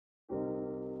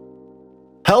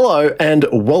Hello and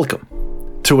welcome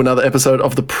to another episode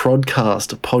of the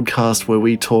Prodcast, a podcast where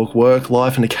we talk work,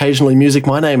 life, and occasionally music.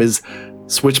 My name is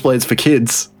Switchblades for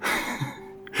Kids,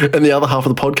 and the other half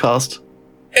of the podcast,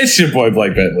 it's your boy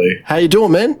Blake Bentley. How you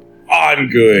doing, man? I'm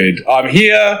good. I'm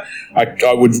here. I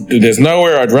would. There's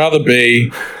nowhere I'd rather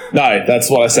be. No, that's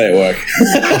what I say at work.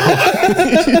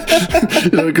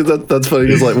 Because that's funny.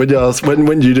 Because like when you ask,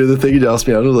 when you do the thing, you ask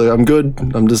me, I was like, I'm good.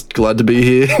 I'm just glad to be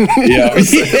here. Yeah,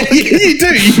 you do.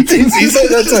 You say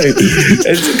that too.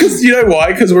 It's because you know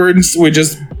why? Because we're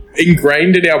just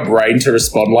ingrained in our brain to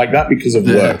respond like that because of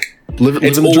work.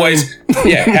 It's always, how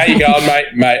you going,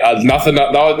 mate?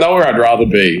 Nowhere I'd rather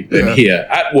be than here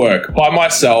at work by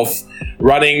myself,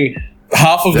 running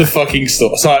half of the fucking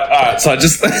store. So I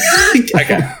just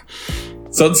okay.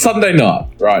 So it's Sunday night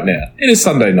right now. It is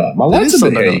Sunday night. My light's a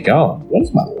bit. How you going? What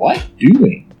is my light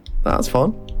doing? That's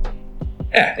fine.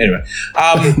 Yeah. Anyway,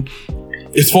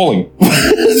 it's falling.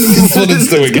 That's what it's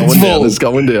doing. It's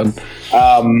going down.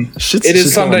 It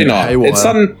is Sunday night. Haywire.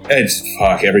 It's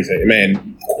fuck everything,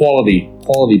 man. Quality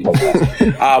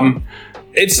podcast.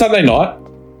 It's Sunday night.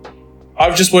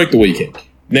 I've just worked the weekend.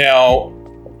 Now,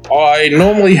 I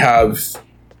normally have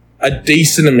a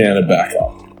decent amount of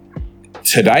backup.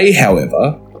 Today,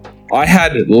 however, I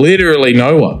had literally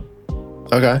no one.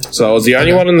 Okay. So I was the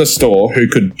only one in the store who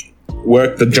could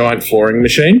work the giant flooring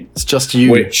machine. It's just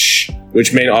you. Which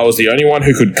meant I was the only one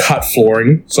who could cut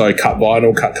flooring, so cut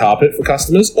vinyl, cut carpet for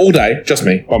customers all day, just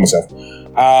me, by myself.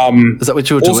 Is that what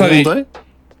you were doing all day?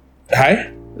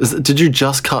 Hey? Did you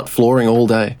just cut flooring all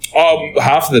day?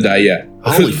 Half of the day, yeah.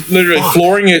 Holy literally, fuck.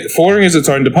 flooring is its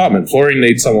own department. Flooring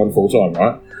needs someone full time,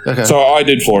 right? Okay. So I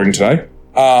did flooring today.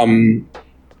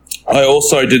 I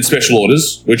also did special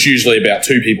orders, which usually about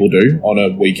 2 people do on a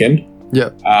weekend. Yeah.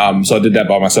 So I did that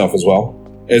by myself as well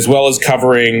as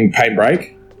covering paint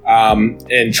break,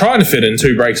 and trying to fit in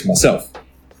 2 breaks myself.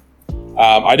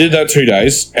 I did that 2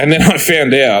 days, and then I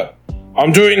found out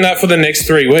I'm doing that for the next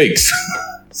 3 weeks.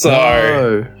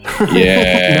 So,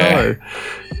 yeah. No.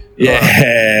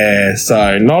 Yeah.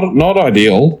 So not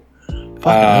ideal.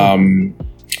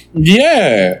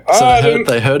 Yeah. So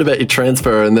they heard about your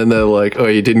transfer and then they're like, oh,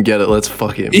 you didn't get it, let's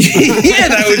fuck him. Yeah,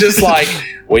 they were just like,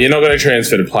 well, you're not going to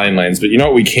transfer to Plainlands, but you know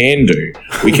what we can do?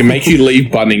 We can make you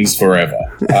leave Bunnings forever.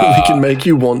 We can make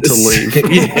you want to leave.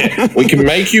 Yeah, we can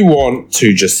make you want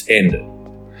to just end it.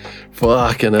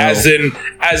 Fucking hell.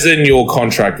 As in your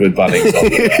contract with Bunnings.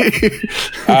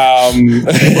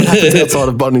 What happens outside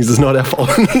of Bunnings is not our fault.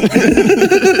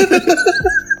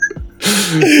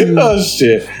 Oh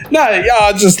shit! No,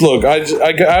 just look. I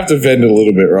have to vent a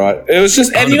little bit, right? It was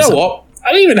just, and 100%. You know what?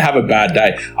 I didn't even have a bad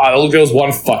day. Look, there was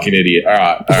one fucking idiot. All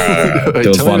right. Wait, there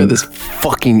was tell me about this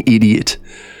fucking idiot.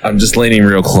 I'm just leaning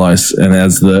real close, and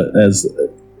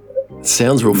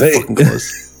sounds real fucking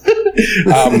close.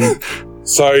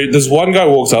 So this one guy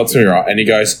walks up to me, right, and he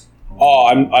goes, "Oh,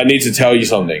 I need to tell you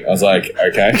something." I was like,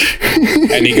 "Okay,"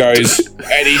 and he goes,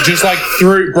 and he just like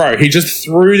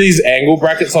threw these angle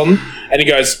brackets on, and he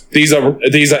goes, "These are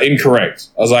incorrect."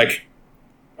 I was like,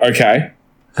 "Okay,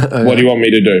 what do you want me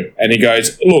to do?" And he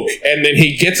goes, "Look," and then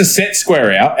he gets a set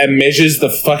square out and measures the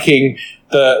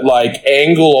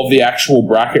angle of the actual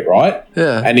bracket, right?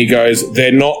 Yeah, and he goes,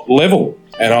 "They're not level,"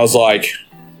 and I was like,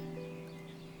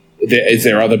 is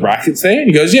there other brackets there? And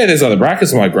he goes, yeah, there's other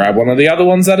brackets. I might grab one of the other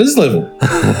ones that is level.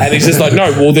 And he's just like,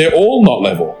 no, well, they're all not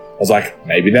level. I was like,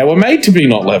 maybe they were made to be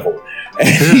not level. And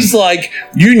he's like,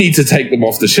 you need to take them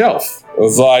off the shelf. I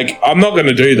was like, I'm not going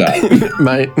to do that.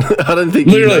 Mate, I don't think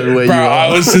literally, you know where bro, you are. I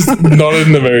was just not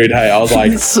in the mood. Hey, I was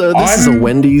like, sir, this is a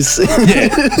Wendy's.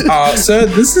 Yeah. Sir,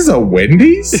 this is a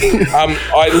Wendy's?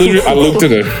 I looked at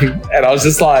him and I was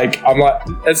just like,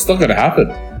 it's not going to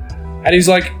happen. And he's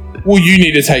like, well, you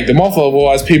need to take them off,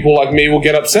 otherwise people like me will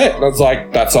get upset. And I was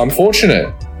like, that's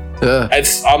unfortunate. Yeah.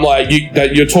 I'm like,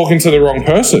 you're talking to the wrong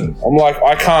person. I'm like,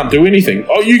 I can't do anything.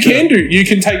 Oh, you can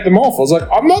take them off. I was like,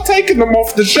 I'm not taking them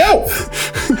off the shelf.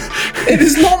 It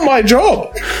is not my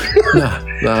job.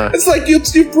 No. It's like you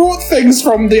brought things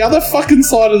from the other fucking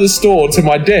side of the store to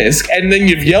my desk, and then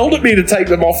you've yelled at me to take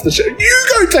them off the shelf. You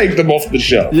go take them off the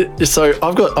shelf. Yeah, so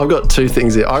I've got 2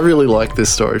 things here. I really like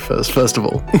this story first of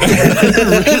all.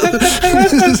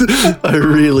 I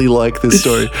really like this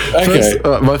story. Okay.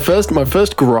 My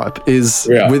first gripe is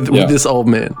with this old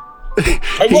man.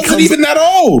 I wasn't even that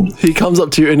old. He comes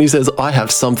up to you and he says, I have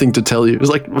something to tell you. It's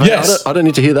like, yes. I don't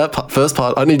need to hear that first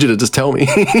part. I need you to just tell me.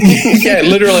 Yeah,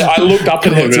 literally. I looked up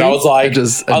at him and I was like,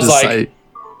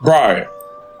 bro,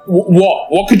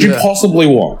 What could you possibly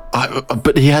want?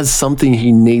 But he has something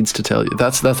he needs to tell you.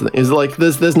 That's the thing. It's like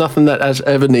there's nothing that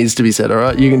ever needs to be said. All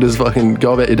right, you can just fucking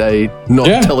go about your day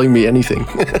not telling me anything.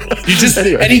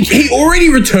 Anyway. And he already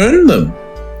returned them.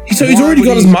 So he's already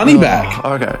got his money back.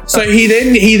 Okay. So he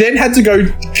then had to go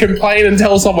complain and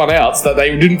tell someone else that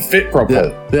they didn't fit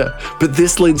properly. Yeah. But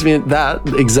this leads me, that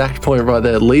exact point right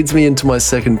there leads me into my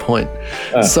second point.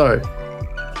 So,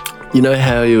 you know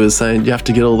how you were saying you have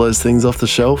to get all those things off the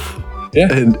shelf? Yeah.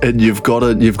 And you've got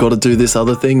to do this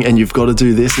other thing, and you've got to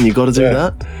do this, and you've got to do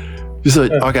that. So,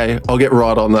 okay, I'll get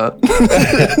right on that.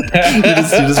 you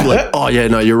just be like, oh yeah,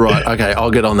 no, you're right. Okay, I'll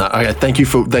get on that. Okay, thank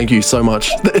you so much.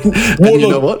 And you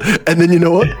know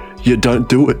what? You don't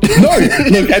do it. No,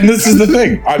 look, and this is the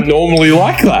thing. I'm normally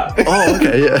like that. Oh,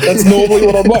 okay, yeah. That's normally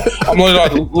what I'm like. I'm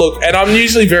like, look, and I'm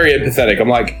usually very empathetic. I'm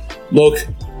like, look,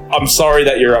 I'm sorry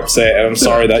that you're upset, and I'm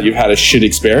sorry that you've had a shit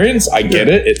experience. I get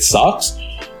it. It sucks.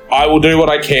 I will do what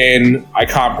I can. I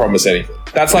can't promise anything.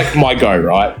 That's like my go,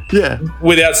 right? Yeah.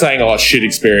 Without saying, oh, shit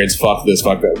experience, fuck this,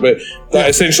 fuck that. But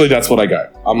essentially, that's what I go.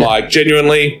 I'm like,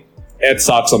 genuinely, it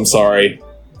sucks. I'm sorry.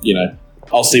 You know,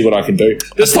 I'll see what I can do.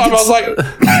 This time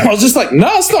I was just like, no,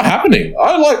 it's not happening.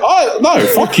 No,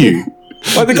 fuck you.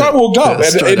 Like the guy walked up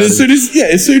and as soon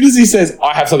as he says,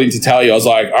 I have something to tell you, I was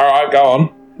like, all right, go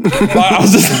on. Like, I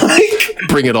was just like,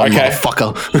 bring it on,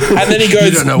 motherfucker. And then he goes,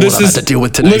 you don't know what I've had to deal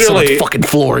with today. So much fucking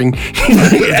flooring.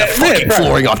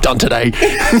 Flooring I've done today.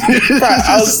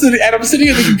 I'm sitting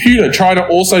at the computer trying to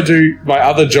also do my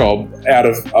other job out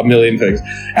of a million things.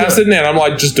 And I'm sitting there and I'm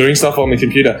like just doing stuff on the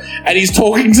computer. And he's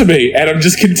talking to me and I'm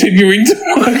just continuing to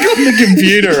work on the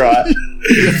computer, right?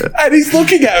 And he's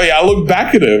looking at me. I look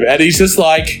back at him and he's just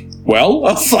like, well,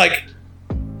 I was like,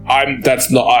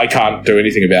 I can't do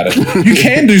anything about it. You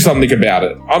can do something about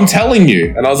it. I'm telling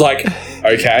you. And I was like,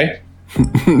 okay.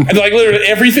 And like literally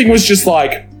everything was just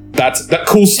like, that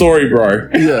cool story, bro.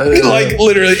 Like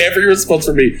literally every response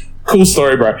from me, cool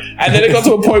story, bro. And then it got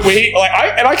to a point where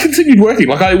I continued working.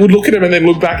 Like I would look at him and then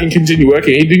look back and continue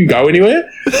working. He didn't go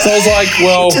anywhere. So I was like,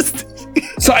 well...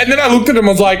 and then I looked at him,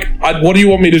 I was like, what do you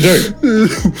want me to do?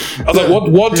 I was like,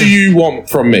 what do you want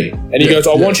from me? And he goes,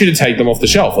 I want you to take them off the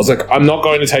shelf. I was like, I'm not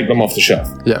going to take them off the shelf.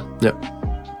 Yeah.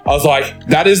 I was like,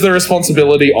 that is the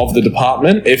responsibility of the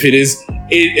department.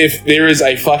 If there is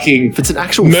a fucking... If it's an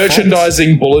actual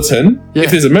merchandising bulletin,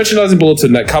 if there's a merchandising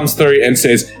bulletin that comes through and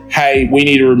says, hey, we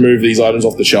need to remove these items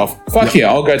off the shelf,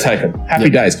 I'll go take them. Happy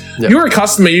days. You're a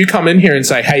customer, you come in here and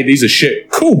say, hey, these are shit.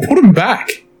 Cool, put them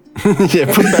back. Put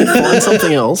back, find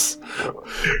something else.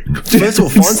 First of all,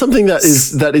 find something that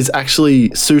is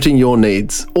actually suiting your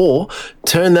needs, or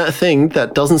turn that thing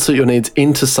that doesn't suit your needs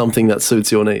into something that suits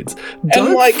your needs.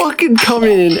 Don't fucking come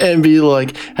in and be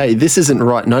like, hey, this isn't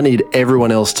right and I need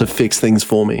everyone else to fix things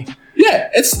for me. Yeah,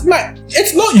 it's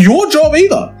not your job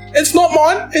either. It's not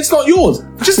mine. It's not yours.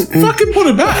 Just fucking put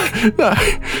it back. No,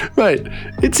 mate.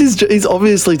 It's he's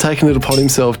obviously taken it upon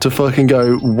himself to fucking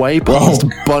go way past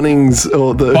Bunnings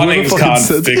or the... Bunnings can't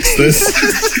fix this.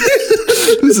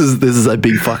 This is a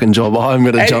big fucking job. I'm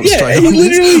going to jump straight on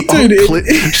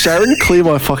this. Sharon, clear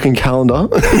my fucking calendar.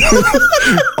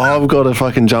 I've got to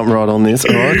fucking jump right on this.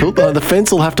 All right, cool. The fence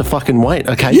will have to fucking wait.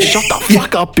 Okay, shut the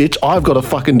fuck up, bitch. I've got to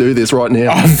fucking do this right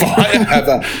now.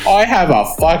 I have a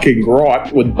fucking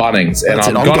gripe with Bunnings, and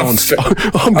I'm going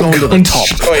to the top.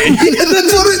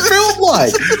 That's what it felt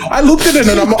like. I looked at it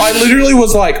and I literally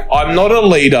was like, I'm not a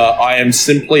leader. I am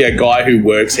simply a guy who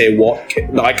works here.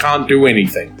 I can't do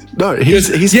anything. No, he's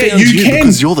found you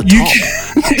because you're the top.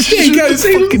 He goes,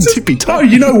 fucking tippy top. Oh,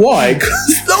 you know why?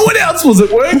 Because no one else was at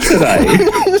work today.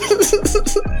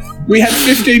 We had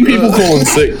 15 people calling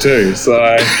sick too,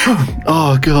 so...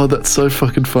 Oh, God, that's so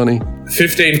fucking funny.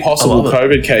 15 possible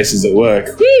COVID cases at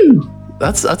work. Woo!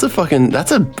 That's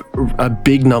a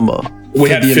big number. We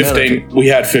had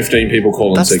 15 people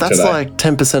calling sick today. That's like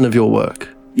 10% of your work.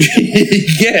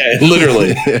 Yeah,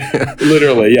 literally.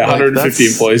 Literally, yeah. 150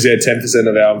 employees, 10%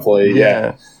 of our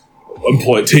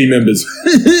employees, team members.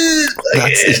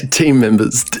 That's team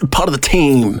members. Part of the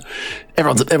team.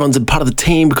 Everyone's a part of the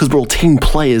team because we're all team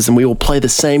players and we all play the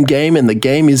same game, and the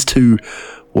game is to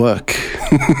work.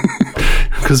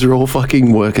 Because we're all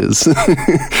fucking workers.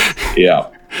 Yeah.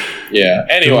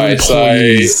 Anyway, so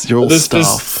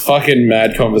this fucking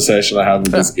mad conversation I have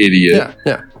with this idiot.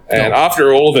 Yeah. And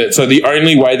after all of it, so the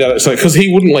only way because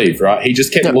he wouldn't leave, right? He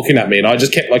just kept looking at me, and I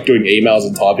just kept like doing emails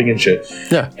and typing and shit.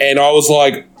 Yeah. And I was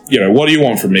like, what do you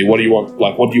want from me? What do you want?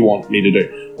 Like, what do you want me to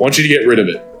do? I want you to get rid of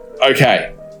it.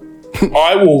 Okay.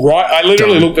 I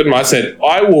literally looked at him, I said,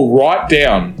 I will write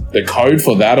down the code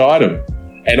for that item,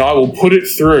 and I will put it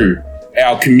through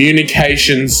our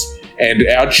communications and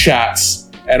our chats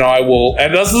and I will,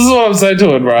 and this is what I'm saying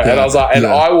to him, right? And I was like, and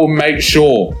I will make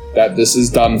sure that this is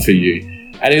done for you.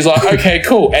 And he's like, okay,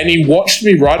 cool. And he watched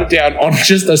me write it down on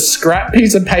just a scrap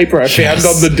piece of paper I found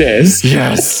on the desk.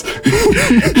 Yes.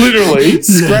 Literally,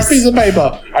 scrap piece of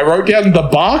paper. I wrote down the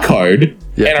barcode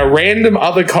and a random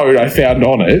other code I found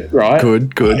on it, right? Good.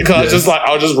 Because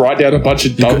I'll just write down a bunch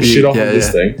of dumb shit off of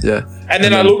this thing. Yeah. And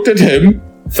then I looked at him,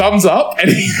 thumbs up, and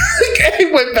he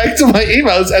went back to my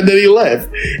emails, and then he left.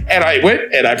 And I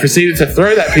went and I proceeded to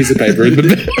throw that piece of paper in the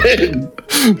bin.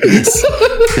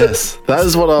 Yes. That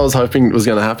is what I was hoping was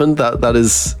going to happen. That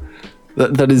is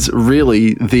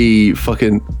really the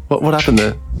fucking... What happened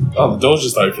there? Oh, the door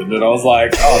just opened, and I was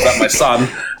like, oh, is that my son?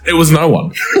 It was no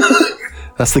one.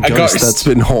 That's the ghost that's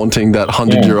been haunting that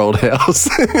 100-year-old house.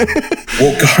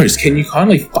 Well, ghost, can you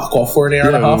kindly fuck off for an hour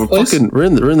and a half, please? We're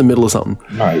in the middle of something.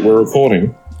 No, we're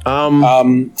recording.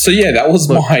 So yeah, that was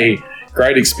my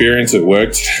great experience at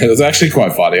work. It was actually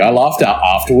quite funny. I laughed out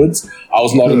afterwards. I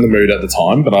was not in the mood at the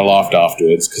time, but I laughed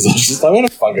afterwards because I was just like, what a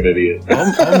fucking idiot.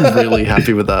 I'm really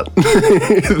happy with that.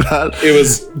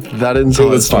 That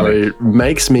entire story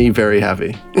makes me very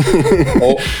happy.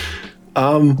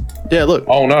 Yeah, look.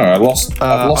 Oh no, I've lost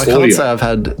I can't say I've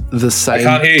had the same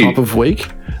type of week.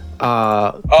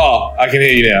 I can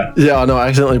hear you now. Yeah, I know. I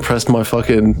accidentally pressed my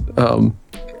fucking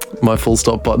my full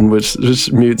stop button, which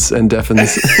mutes and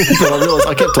deafens. But I realized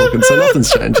I kept talking, so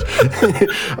nothing's changed.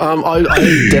 I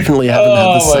definitely haven't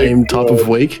had the same type of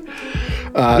week.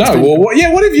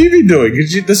 What have you been doing?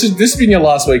 This has been your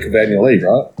last week of annual leave,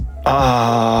 right?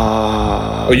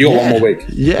 Or you got one more week?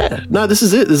 Yeah. No, this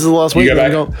is it. This is the last week. You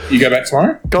go back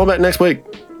tomorrow? Going back next week.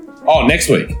 Oh, next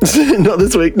week? Not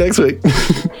this week. Next week.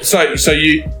 So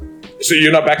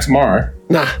you're not back tomorrow?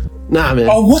 Nah, man.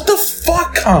 Oh, what the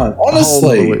fuck, cunt?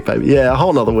 Honestly, a whole nother week, baby. Yeah, a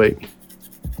whole nother week.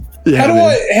 Yeah,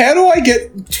 how do I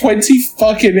get 20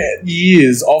 fucking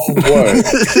years off of work?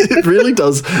 It really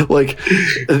does. Like,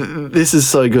 this is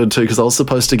so good too, because I was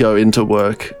supposed to go into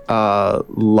work on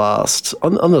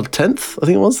the 10th, I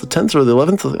think it was, the 10th or the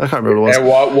 11th, I can't remember what it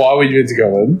was. And why were you meant to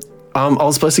go in? I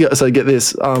was supposed to go, so get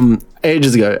this,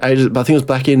 ages ago, but I think it was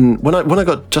back in, when I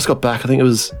just got back, I think it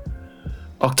was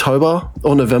October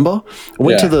or November, I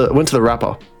went to the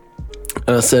rapper,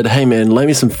 and I said, hey man, lay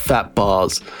me some fat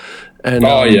bars. And,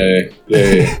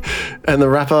 yeah. And the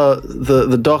rapper,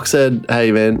 the doc said,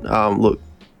 hey man, look,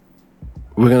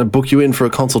 we're going to book you in for a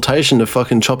consultation to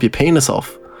fucking chop your penis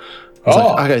off. I was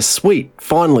like, okay, sweet,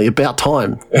 finally, about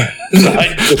time.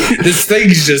 This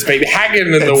thing's just been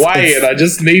hanging in the way, and I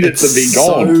just need it to be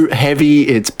gone. So heavy,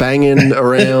 it's banging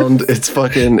around, it's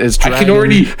dragging. I can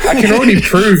already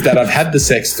prove that I've had the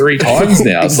sex 3 times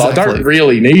now, so I don't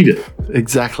really need it.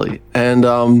 Exactly. And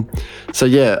so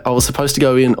yeah, I was supposed to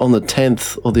go in on the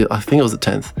 10th, I think it was the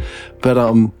 10th, but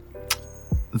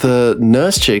the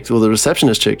nurse chick, or the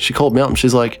receptionist chick, she called me up and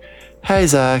she's like, hey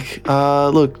Zach,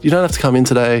 look, you don't have to come in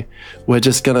today. We're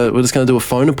just gonna do a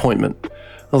phone appointment. I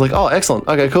was like, oh, excellent.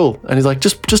 Okay, cool. And he's like,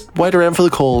 just wait around for the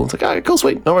call. It's like, okay, cool,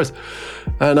 sweet, no worries.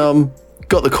 And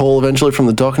got the call eventually from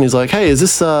the doc, and he's like, hey, is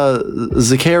this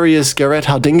Zacharias Garrett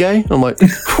Hardinge? I'm like,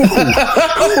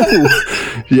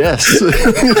 yes.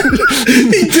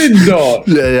 He did not.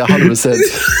 Yeah, 100%.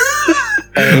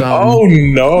 And, oh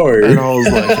no! And I was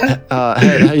like,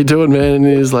 "Hey, how you doing, man?" And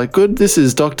he was like, "Good. This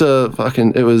is Doctor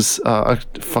fucking." It was I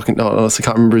honestly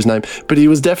can't remember his name, but he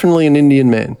was definitely an Indian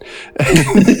man.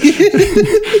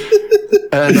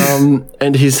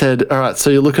 And he said, "All right, so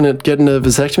you're looking at getting a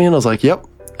vasectomy?" And I was like, "Yep."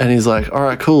 And he's like, "All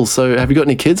right, cool. So have you got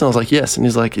any kids?" And I was like, "Yes." And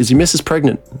he's like, "Is your missus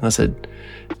pregnant?" And I said,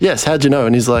 "Yes, how'd you know?"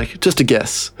 And he's like, "Just a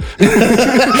guess."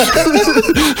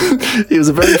 He was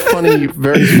a very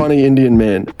funny Indian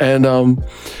man.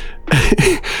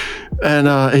 And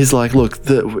he's like, "Look,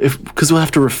 because we'll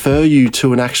have to refer you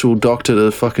to an actual doctor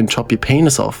to fucking chop your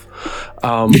penis off.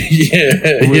 These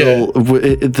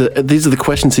are the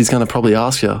questions he's going to probably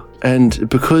ask you. And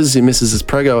because your missus is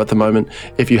preggo at the moment,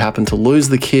 if you happen to lose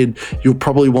the kid, you'll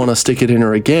probably want to stick it in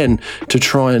her again to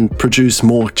try and produce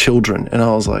more children." And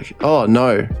I was like, "Oh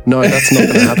no, that's not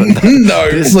going to happen."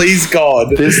 Please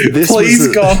God, please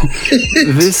God,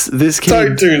 this kid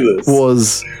don't do this.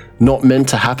 Was not meant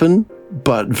to happen,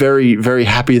 but very, very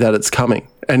happy that it's coming.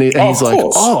 And he's like,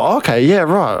 "Oh, okay, yeah,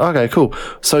 right, okay, cool.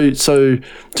 So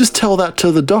just tell that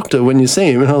to the doctor when you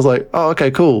see him." And I was like, "Oh,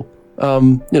 okay, cool.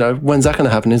 When's that going to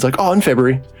happen?" He's like, "Oh, in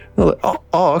February." And I was like,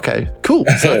 "Oh, okay, cool.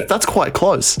 So that's quite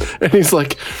close." And he's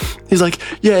like,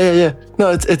 "Yeah.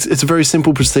 No, it's a very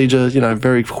simple procedure.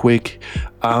 Very quick.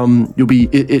 You'll be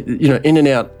in and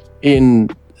out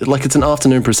in like it's an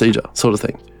afternoon procedure sort of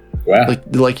thing. Wow.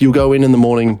 Like you'll go in the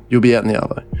morning, you'll be out in the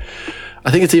hour.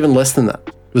 I think it's even less than that."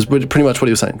 Was pretty much what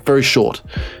he was saying. Very short.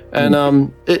 And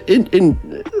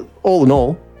in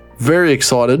all, very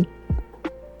excited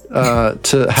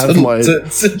to have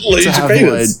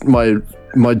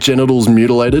my genitals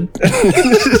mutilated.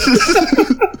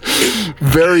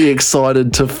 Very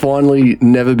excited to finally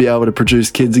never be able to produce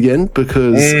kids again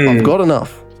because I've got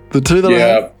enough. The two that I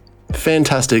have,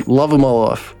 fantastic, love of my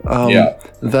life.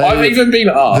 I've even been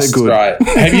asked, right?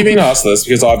 Have you been asked this?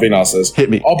 Because I've been asked this. Hit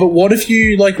me. Oh, but what if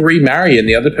you like remarry and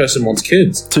the other person wants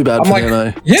kids? Too bad. I'm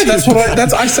like, yeah, that's what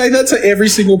I say that to every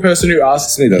single person who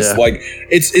asks me this. Yeah. Like,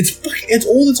 it's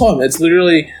all the time. It's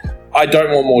literally, I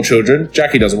don't want more children.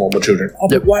 Jackie doesn't want more children. Oh,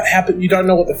 but what happened? You don't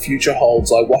know what the future holds.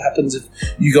 Like, what happens if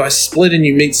you guys split and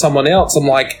you meet someone else? I'm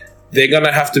like, they're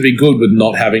gonna have to be good with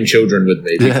not having children with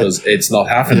me because it's not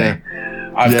happening. Yeah.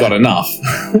 I've got enough.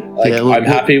 I'm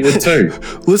happy with 2.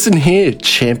 Listen here,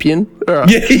 champion. Right.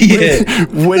 Yeah.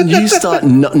 When you start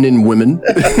nutting in women,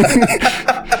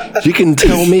 you can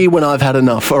tell me when I've had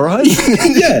enough, all right?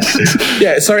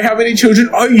 Yeah. So how many children?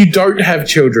 Oh, you don't have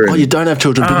children. Oh, you don't have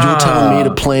children, but you're telling me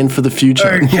to plan for the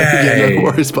future. Okay. No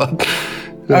worries, bud.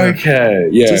 Okay,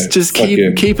 yeah. Just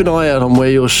keep an eye out on where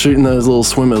you're shooting those little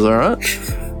swimmers, all right?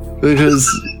 Because...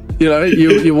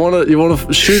 you want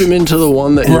to shoot him into the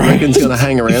one that you reckon's going to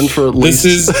hang around for at least.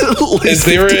 Is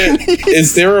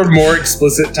there a more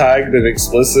explicit tag than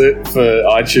explicit for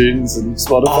iTunes and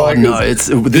Spotify? Oh no,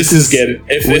 this is getting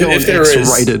if there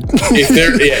X-rated.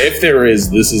 If there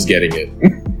is, this is getting it.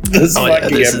 This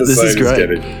is great.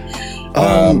 Getting it.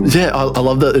 I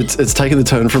love that it's taken the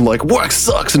turn from like work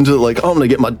sucks into like I'm gonna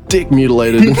get my dick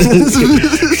mutilated.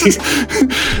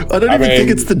 I don't even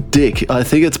think it's the dick. I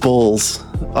think it's balls.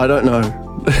 I don't know.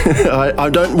 I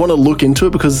don't want to look into it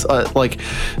because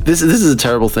this is a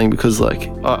terrible thing because like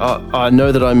I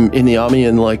know that I'm in the army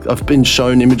and like I've been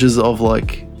shown images of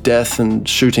like death and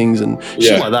shootings and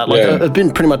shit like that. Like I've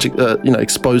been pretty much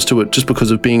exposed to it just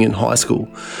because of being in high school.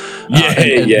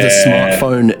 And the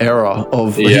smartphone era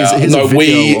of here's a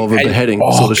video of a beheading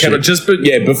sort of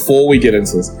shit. Before we get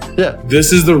into this,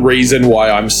 this is the reason why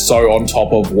I'm so on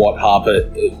top of what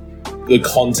the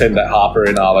content that Harper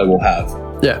and Arlo will have.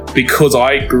 Yeah, because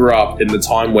I grew up in the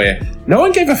time where no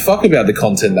one gave a fuck about the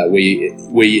content that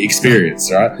we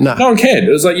experienced, right? No one cared. It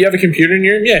was like, you have a computer in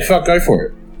your room, fuck, go for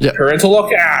it. Yeah. Parental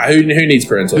lock? Who needs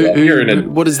parental lock?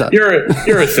 What is that? You're a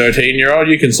 13-year-old.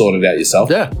 You can sort it out yourself.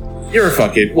 Yeah. You're a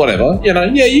fucking whatever.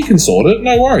 You can sort it.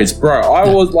 No worries, bro.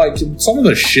 I was like some of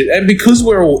the shit, and because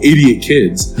we're all idiot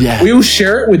kids, we all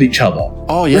share it with each other.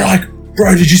 Oh yeah. We're like,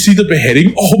 bro, did you see the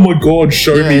beheading? Oh my god,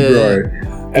 show me, bro.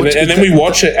 And then we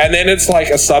watch it, and then it's like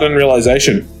a sudden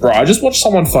realization, bro. I just watched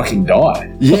someone fucking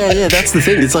die. Yeah, that's the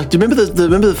thing. It's like, do you remember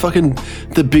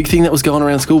the big thing that was going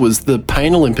around school was the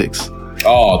Pain Olympics?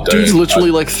 Oh, dude. Dudes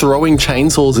literally like throwing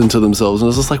chainsaws into themselves, and I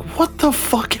was just like, what the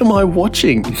fuck am I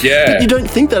watching? Yeah. But you don't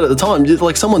think that at the time.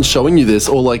 Like someone's showing you this,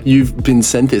 or like you've been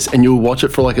sent this, and you'll watch it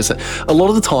for like a lot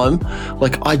of the time,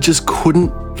 like I just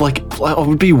couldn't. Like I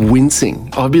would be wincing.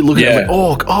 I'd be looking at it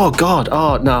like, oh god,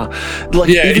 oh nah. Like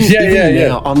even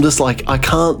now, I'm just like I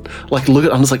can't like look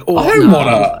at. I'm just like, oh, I don't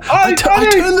wanna. I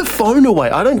turn the phone away.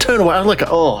 I don't turn away. I'm like,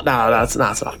 oh no, that's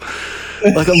enough.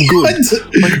 Like I'm good.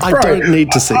 Like I don't need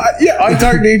to see. I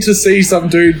don't need to see some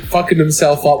dude fucking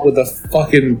himself up with a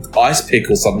fucking ice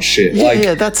pick or some shit.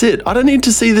 Yeah, that's it. I don't need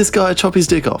to see this guy chop his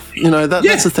dick off.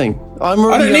 That's the thing. I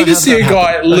don't need to see a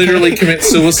guy literally commit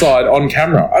suicide on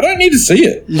camera. I don't need to see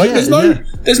it. Like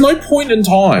there's no point in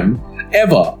time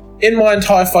ever in my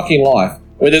entire fucking life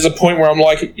where there's a point where I'm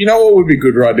like, you know what would be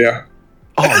good right now?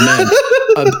 Oh man,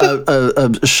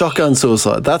 a shotgun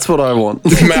suicide. That's what I want.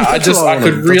 Man, I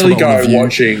could really go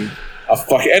watching a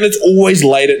fucking, and it's always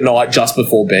late at night just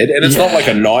before bed, and it's not like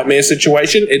a nightmare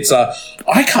situation. It's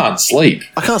I can't sleep.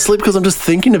 I can't sleep because I'm just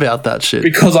thinking about that shit.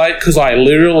 Because I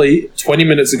literally 20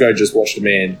 minutes ago just watched a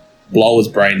man blow his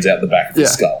brains out the back of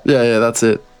his skull. Yeah, that's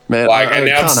it, man. And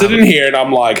now I'm sitting here and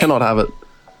I'm like, cannot have it.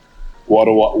 What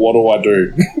do I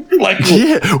do?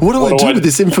 What do I do with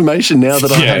this information now that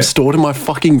I have stored in my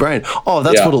fucking brain? Oh,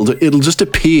 that's what it'll do. It'll just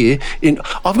appear in.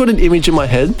 I've got an image in my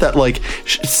head that like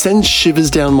sends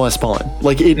shivers down my spine.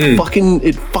 Like it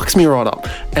fucks me right up,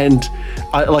 and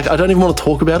I don't even want to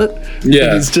talk about it.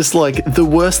 Yeah, it's just like the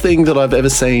worst thing that I've ever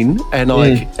seen, and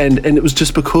and it was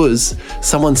just because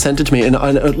someone sent it to me, and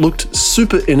it looked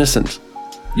super innocent.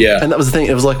 Yeah. And that was the thing.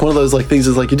 It was like one of those like things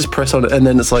is like you just press on it and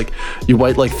then it's like you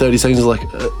wait like 30 seconds. It's like,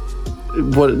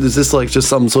 what is this like just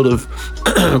some sort of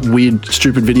weird,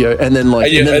 stupid video? And then like,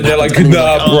 and they're like,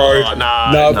 nah, bro.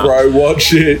 Nah, bro,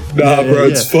 watch it. Nah, bro,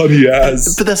 it's funny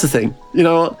as. But that's the thing. You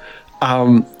know what?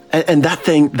 And that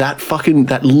thing,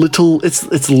 that little,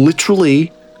 it's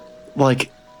literally like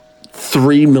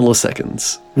 3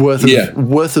 milliseconds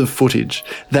worth of footage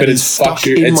that is stuck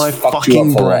in my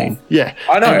fucking brain. Yeah,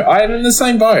 I know. I'm in the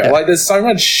same boat. Yeah. Like, there's so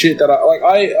much shit that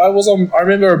I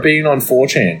remember being on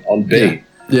 4chan on B.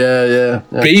 Yeah.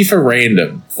 B for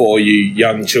random for you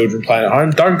young children playing at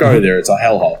home. Don't go there. It's a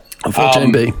hellhole.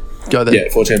 4chan B. Go there. Yeah,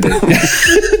 4chan B.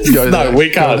 No, we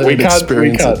can't. We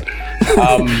can't.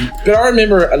 But I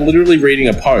remember literally reading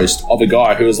a post of a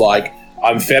guy who was like,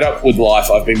 I'm fed up with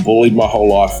life. I've been bullied my whole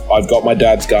life. I've got my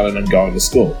dad's gun and I'm going to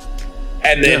school.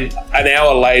 And then an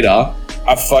hour later,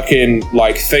 a fucking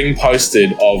thing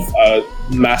posted of a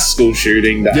mass school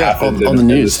shooting that happened in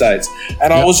the States.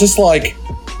 And I was just like,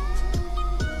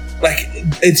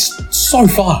 it's so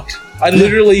fucked. I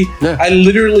literally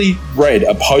read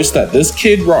a post that this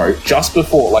kid wrote just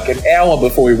before, an hour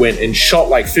before he went and shot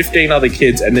 15 other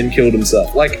kids and then killed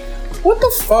himself. What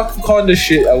the fuck kind of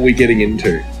shit are we getting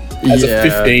into as a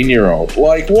 15-year-old?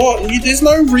 What? There's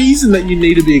no reason that you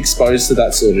need to be exposed to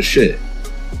that sort of shit.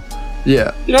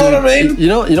 Yeah. You know what I mean? You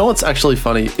know what's actually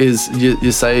funny is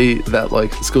you say that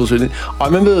school shooting. I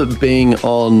remember being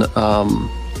on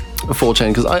 4chan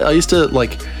because I used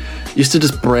to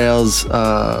just browse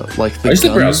I used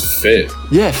to browse Fit.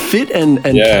 Yeah, Fit and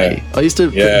K. I used to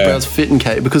browse Fit and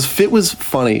K because Fit was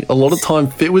funny. A lot of time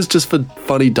Fit was just for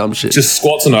funny dumb shit. Just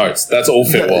squats and oats. That's all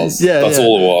Fit was. That's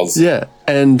all it was. Yeah.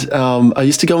 And I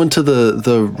used to go into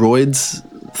the roids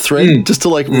thread just to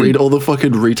read all the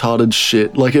fucking retarded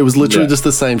shit. It was literally just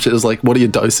the same shit as what are your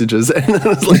dosages? And it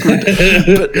was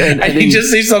and you just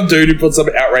see some dude who puts some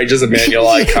outrageous amount. You're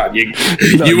like,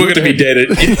 you were going to be dead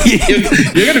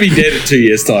you're going to be dead in 2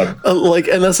 years' time.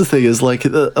 And that's the thing is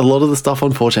a lot of the stuff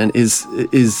on 4chan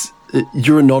is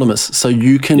you're anonymous, so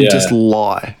you can just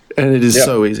lie, and it is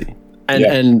so easy.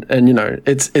 And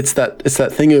it's that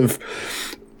thing of.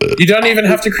 You don't even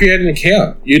have to create an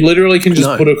account. You literally can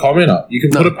just put a comment up. You can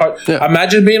put a post. Yeah.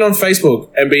 Imagine being on Facebook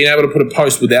and being able to put a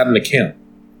post without an account.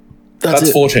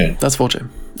 That's 4chan. That's 4chan.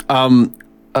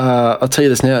 I'll tell you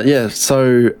this now. Yeah,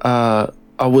 so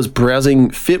I was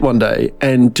browsing Fit one day,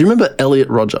 and do you remember Elliot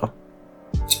Rodger?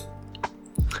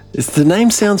 The name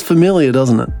sounds familiar,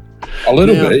 doesn't it? A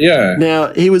little bit, yeah.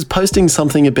 Now, he was posting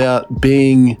something about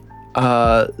being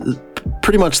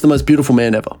pretty much the most beautiful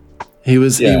man ever. He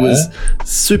was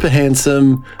super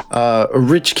handsome, a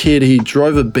rich kid. He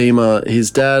drove a Beamer. His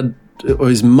dad or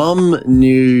his mum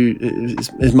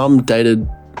his mum dated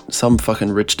some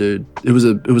fucking rich dude. It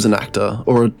was an actor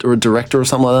or a director or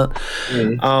something like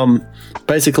that.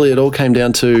 Basically, it all came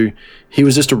down to he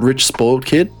was just a rich, spoiled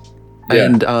kid,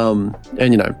 and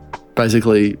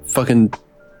basically fucking.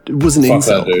 Was an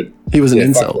incel. That dude. He was an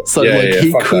incel. So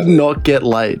he could not get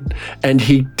laid, and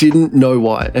he didn't know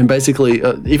why. And basically,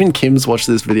 even Kim's watched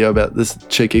this video about this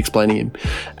chick explaining him,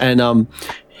 and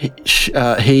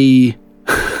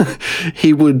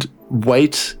he would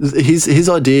wait. His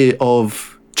idea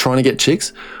of trying to get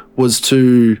chicks was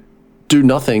to do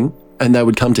nothing, and they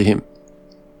would come to him.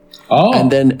 Oh.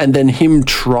 And then him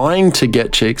trying to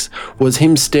get chicks was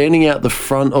him standing out the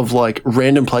front of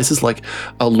random places like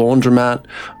a laundromat.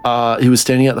 He was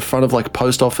standing out the front of a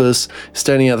post office,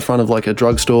 standing out the front of a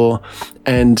drugstore,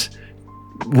 and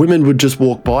women would just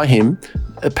walk by him.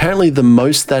 Apparently the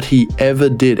most that he ever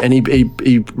did, and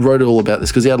he wrote all about this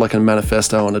because he had a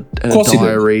manifesto and a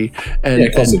diary. And he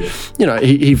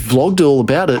vlogged all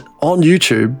about it on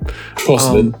YouTube. Of course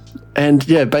he did. And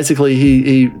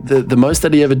basically the most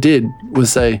that he ever did was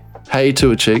say hey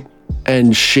to a chick,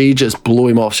 and she just blew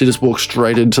him off. She just walked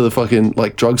straight into the fucking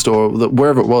drugstore,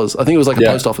 wherever it was. I think it was a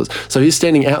post office. So he's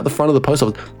standing out the front of the post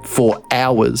office for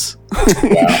hours.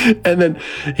 Wow. And then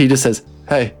he just says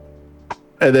hey,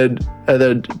 and then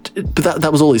but that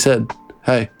was all he said,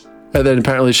 hey. And then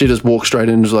apparently she just walked straight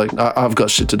in and was like, I've got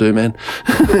shit to do, man.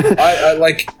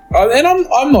 and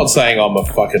I'm not saying I'm a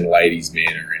fucking ladies'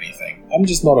 man or anything. I'm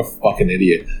just not a fucking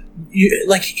idiot.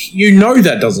 You know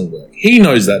that doesn't work. He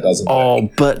knows that doesn't work. Oh,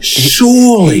 but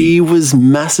surely he was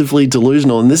massively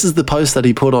delusional, and this is the post that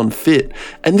he put on Fit,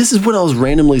 and this is when I was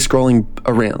randomly scrolling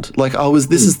around.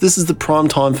 This is the prime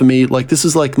time for me. This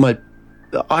is my.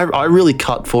 I really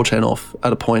cut 4chan off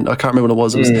at a point. I can't remember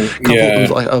what it was. It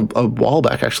was a while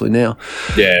back actually now.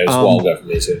 Yeah, it was a while ago for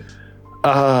me too.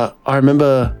 I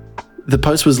remember the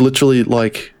post was literally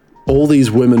all these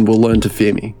women will learn to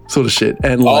fear me sort of shit.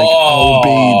 And I'll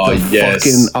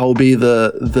be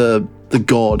the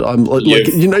god. I'm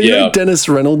Dennis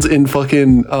Reynolds in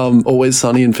fucking Always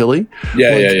Sunny in Philly.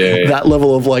 Yeah. That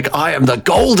level of I am the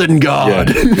golden god.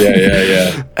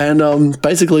 Yeah. And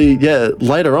basically,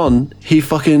 later on, he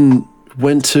fucking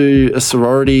went to a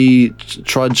sorority,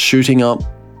 tried shooting up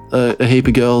a heap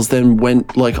of girls, then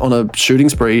went like on a shooting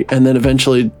spree, and then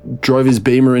eventually drove his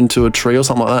Beamer into a tree or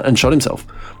something like that and shot himself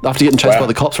after getting chased by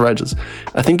the cops for ages.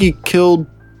 I think he killed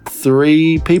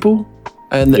 3 people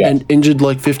and injured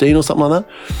like 15 or something like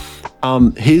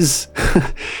that.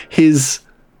 His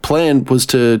plan was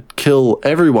to kill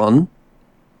everyone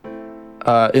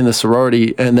in the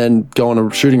sorority and then go on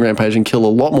a shooting rampage and kill a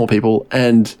lot more people,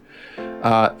 and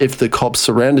if the cops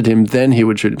surrounded him, then he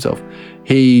would shoot himself.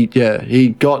 He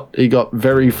got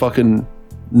very fucking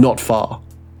not far.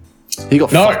 He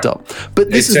got fucked up.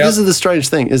 But this is the strange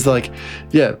thing, is like,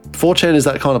 4chan is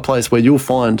that kind of place where you'll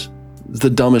find the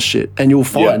dumbest shit, and you'll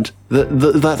find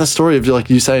the story of like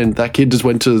you saying that kid just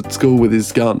went to school with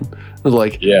his gun.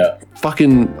 Like,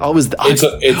 fucking, I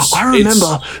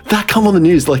remember that come on the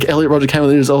news, like Elliot Rodger came on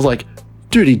the news. I was like,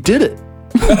 dude, he did it.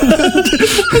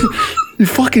 You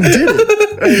fucking did it.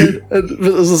 And it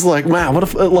was just like, man, what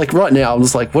if, like right now, I'm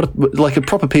just like, like a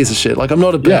proper piece of shit. Like, I'm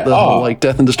not about the whole like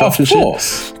death and destruction shit.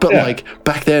 But like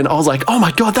back then, I was like, oh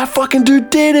my God, that fucking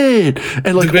dude did it.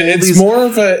 And like, but it's more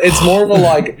of a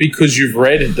like, because you've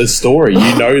read the story,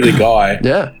 you know the guy.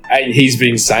 Yeah. And he's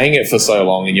been saying it for so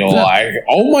long, and you're like,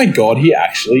 oh my God, he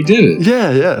actually did it.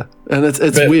 Yeah. And it's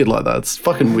weird like that. It's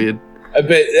fucking weird. But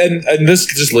this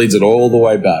just leads it all the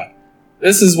way back.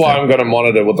 This is why I'm going to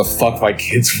monitor what the fuck my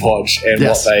kids watch and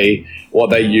what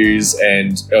they use,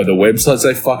 and the websites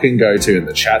they fucking go to and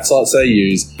the chat sites they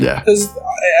use. Yeah. Because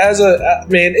as a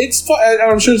man,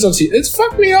 I'm sure it's obviously, it's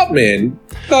fucked me up, man.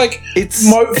 Like,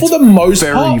 for the most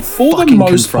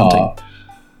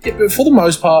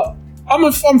part,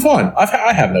 I'm fine.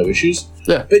 I have no issues.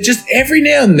 Yeah. But just every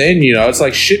now and then, it's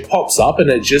like shit pops up, and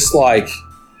it just like,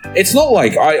 it's not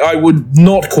like I would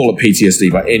not call it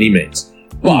PTSD by any means.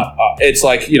 But it's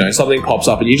like, something pops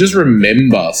up and you just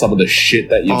remember some of the shit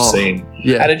that you've seen.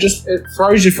 Yeah. And it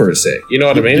throws you for a sec. You know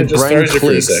what I mean? It just throws you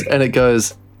for a sec. And it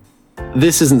goes,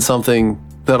 this isn't something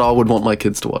that I would want my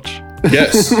kids to watch.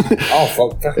 Yes. Oh,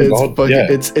 fucking God.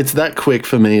 It's that quick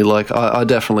for me. Like, I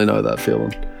definitely know that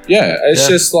feeling. Yeah. It's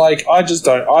just like, I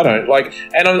don't like,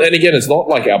 and again, it's not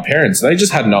like our parents. They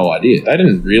just had no idea. They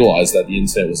didn't realize that the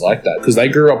internet was like that because they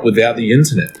grew up without the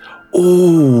internet.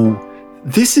 Ooh.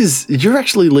 You're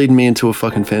actually leading me into a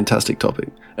fucking fantastic topic,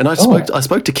 and I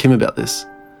spoke to Kim about this.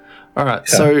 All right,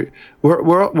 so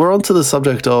we're onto the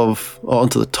subject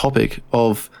onto the topic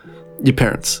of your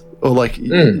parents, or like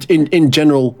in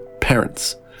general,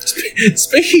 parents.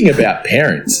 Speaking about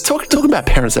parents, talking about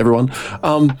parents, everyone.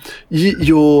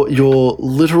 Your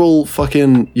literal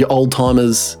fucking your old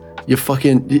timers, your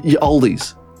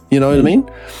oldies. You know what I mean?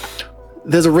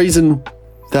 There's a reason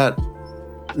that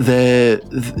they're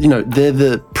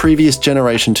the previous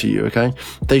generation to you, okay?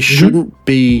 They shouldn't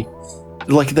be,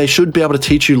 like, they should be able to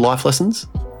teach you life lessons,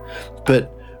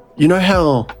 but you know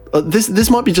how, this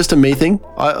might be just a me thing,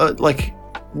 like,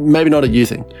 maybe not a you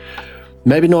thing,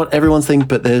 maybe not everyone's thing,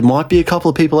 but there might be a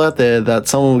couple of people out there that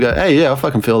someone will go, hey, yeah, I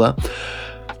fucking feel that.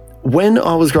 When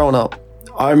I was growing up,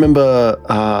 I remember,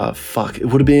 it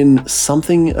would have been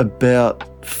something about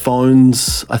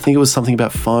phones. I think it was something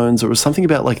about phones, or it was something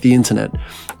about like the internet,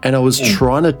 and I was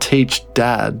trying to teach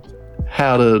Dad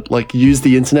how to like use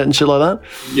the internet and shit like that.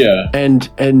 Yeah. And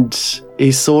he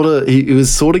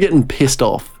was sort of getting pissed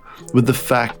off with the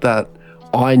fact that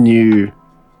I knew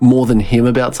more than him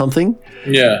about something.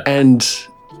 Yeah.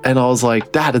 And I was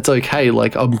like, Dad, it's okay.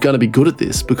 Like, I'm going to be good at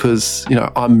this because,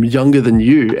 I'm younger than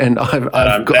you, and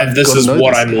this is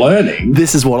what I'm learning.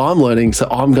 This is what I'm learning, so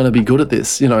I'm going to be good at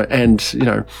this,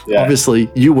 obviously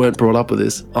you weren't brought up with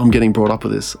this. I'm getting brought up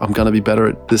with this. I'm going to be better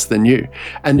at this than you.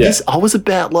 And this, I was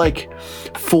about like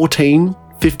 14,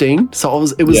 15. So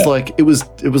it was like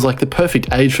the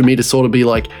perfect age for me to sort of be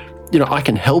like, I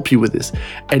can help you with this.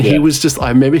 And he was just, I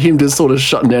remember him just sort of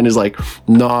shutting down. He's like,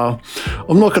 nah,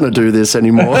 I'm not going to do this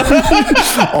anymore.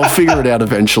 I'll figure it out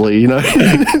eventually, I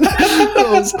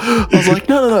was like,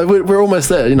 no, we're almost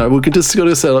there. We could just got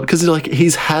to set up. Because like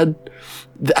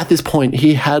at this point,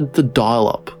 he had the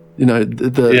dial-up.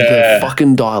 The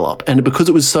fucking dial-up. And because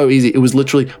it was so easy, it was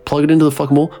literally plug it into the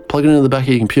fucking wall, plug it into the back of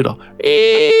your computer.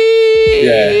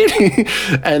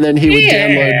 And then he would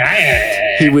download...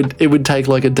 It would take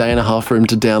like a day and a half for him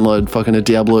to download fucking a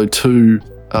Diablo 2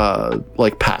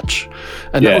 like patch.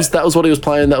 And that was what he was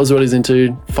playing, that was what he's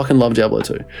into. Fucking love Diablo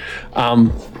 2.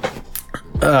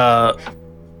 But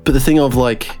the thing of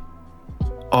like,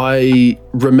 I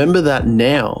remember that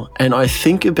now, and I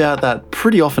think about that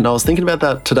pretty often. I was thinking about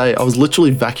that today. I was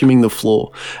literally vacuuming the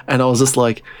floor, and I was just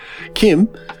like, Kim,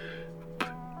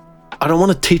 I don't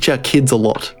want to teach our kids a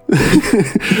lot.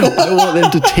 I want them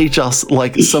to teach us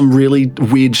like some really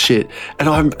weird shit.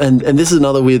 And this is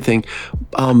another weird thing.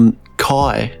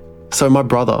 Kai, So my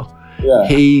brother,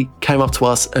 he came up to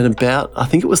us and about, I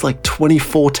think it was like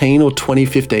 2014 or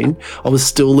 2015, I was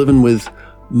still living with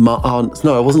no,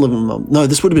 I wasn't living with Mum. No,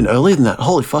 this would have been earlier than that.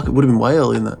 Holy fuck, it would have been way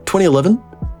earlier than that. 2011?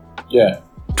 Yeah.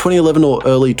 2011 or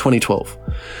early 2012.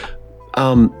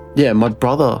 My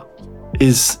brother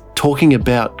is talking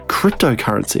about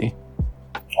cryptocurrency.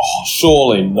 Oh,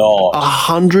 surely not.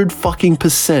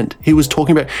 100% he was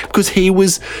talking about, because he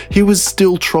was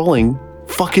still trolling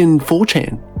fucking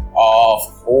 4chan. Oh,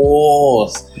 of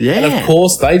course. Yeah. And of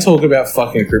course they talk about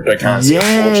fucking cryptocurrency.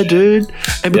 Yeah, dude.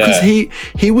 And because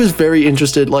he was very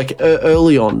interested, like,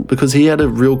 early on, because he had a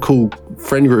real cool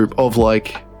friend group of,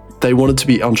 like, they wanted to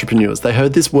be entrepreneurs. They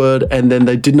heard this word and then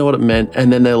they didn't know what it meant,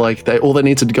 and then they're like, all they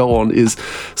needed to go on is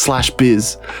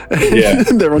 /biz. Yeah.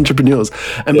 They're entrepreneurs.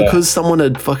 And because someone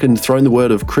had fucking thrown the word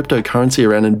of cryptocurrency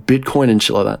around and Bitcoin and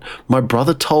shit like that, my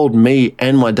brother told me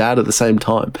and my dad at the same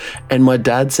time. And my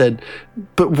dad said,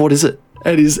 but what is it?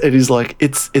 And he's like,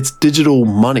 it's digital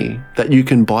money that you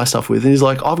can buy stuff with. And he's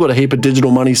like, I've got a heap of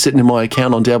digital money sitting in my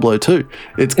account on Diablo 2.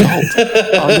 It's gold.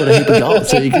 I've got a heap of gold.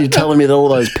 So you're telling me that all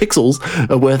those pixels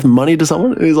are worth money to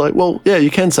someone? And he's like, well, yeah,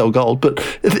 you can sell gold, but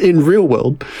in real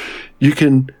world, you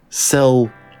can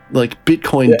sell like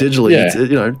Bitcoin digitally. Yeah. It's,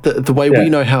 you know, the way we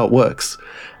know how it works.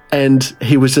 And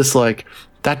he was just like,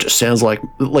 that just sounds like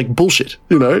bullshit,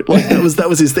 you know? Like that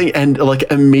was his thing. And like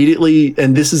immediately,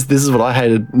 and this is what I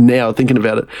hated now thinking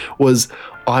about it, was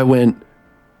I went,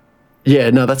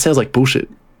 yeah, no, that sounds like bullshit.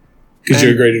 Because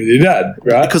you agreed with your dad,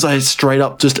 right? Because I straight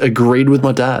up just agreed with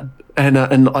my dad. And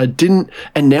I didn't,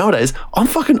 and nowadays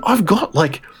I've got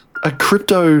like a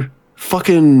crypto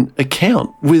fucking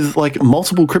account with like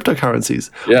multiple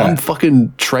cryptocurrencies. Yeah. I'm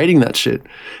fucking trading that shit.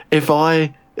 If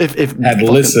had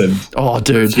listened. Oh,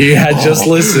 dude. You had just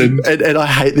listened. And I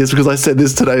hate this because I said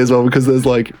this today as well, because there's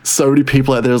like so many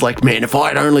people out there who's like, man, if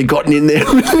I'd only gotten in there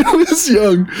when I was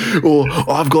young, or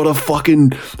I've got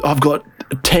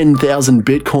 10,000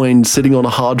 Bitcoin sitting on a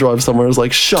hard drive somewhere. I was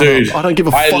like, shut up. I don't give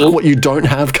a fuck what you don't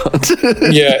have,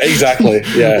 cunt. Yeah, exactly.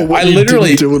 Yeah. I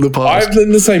literally do in the past. I'm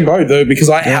in the same boat though, because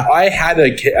I had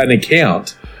an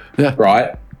account,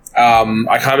 right?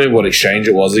 I can't remember what exchange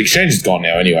it was. The exchange is gone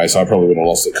now anyway, so I probably would have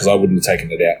lost it because I wouldn't have taken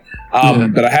it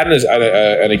out. But I had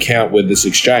an account with this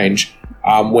exchange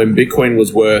when Bitcoin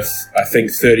was worth, I think,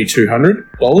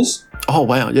 $3,200. Oh,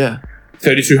 wow, yeah.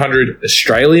 3,200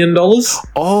 Australian dollars.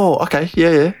 Oh, okay.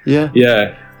 Yeah.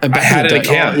 And I had an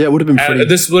account. Yeah, it would have been pretty.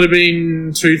 This would have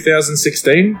been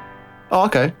 2016. Oh,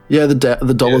 okay. Yeah, the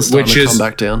dollar's starting to come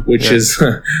back down. Which is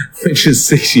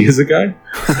 6 years ago.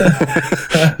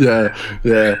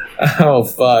 Yeah. Oh,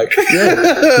 fuck.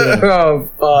 Yeah. Oh,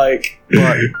 fuck.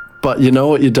 But you know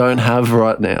what you don't have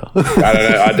right now?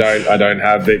 I don't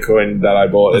have Bitcoin that I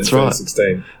bought in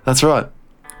 2016. That's right.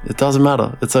 It doesn't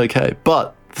matter. It's okay.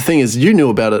 But the thing is, you knew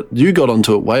about it. You got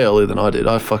onto it way earlier than I did.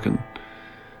 It's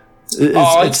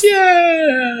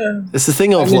the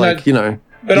thing of you know.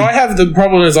 But the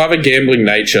problem is I have a gambling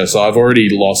nature, so I've already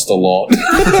lost a lot.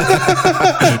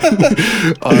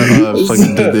 I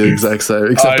fucking did the exact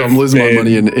same, except I'm losing my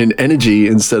money in energy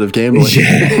instead of gambling.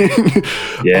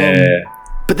 Yeah.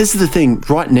 But this is the thing.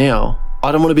 Right now,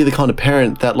 I don't want to be the kind of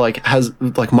parent that like has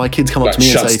like my kids come up to me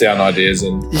and say, shuts down ideas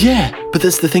and but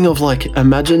that's the thing of like,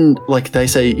 imagine like they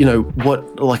say, you know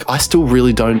what, like I still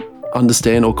really don't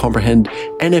understand or comprehend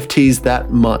NFTs that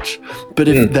much, but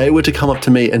if they were to come up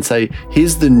to me and say,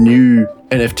 here's the new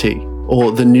NFT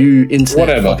or the new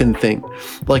internet fucking thing,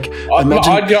 like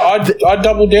imagine I'd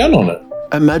double down on it.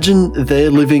 Imagine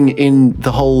they're living in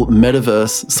the whole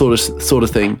metaverse sort of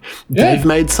thing. They've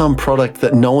made some product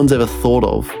that no one's ever thought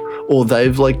of, or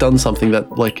they've like done something that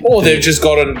like, or they've just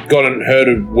gotten heard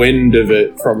of wind of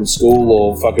it from school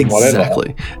or fucking whatever.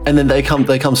 Exactly. And then they come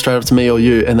straight up to me or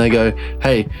you and they go,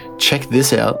 hey, check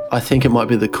this out. I think it might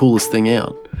be the coolest thing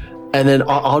out. And then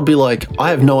I'd be like, I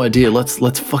have no idea. Let's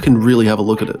fucking really have a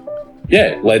look at it.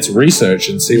 Yeah, let's research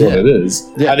and see what it is.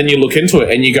 Yeah. And then you look into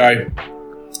it and you go,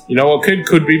 you know what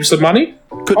could be some money?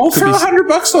 I'll throw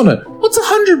 $100 on it. What's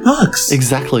 $100?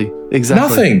 Exactly.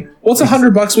 Nothing. What's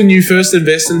 $100 when you first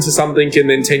invest into something and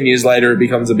then 10 years later it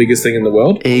becomes the biggest thing in the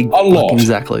world? A lot.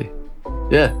 Exactly.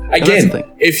 Yeah. Again,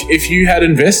 if you had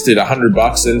invested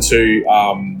 $100 into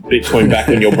Bitcoin back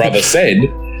when your brother said,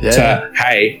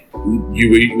 hey,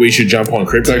 we should jump on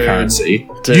cryptocurrency,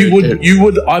 you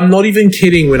would. I'm not even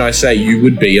kidding when I say you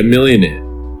would be a millionaire.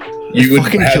 You would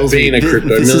have been a crypto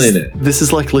millionaire. This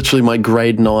is like literally my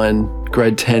grade 9,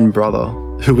 grade 10 brother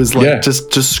who was like just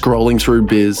scrolling through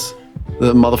biz,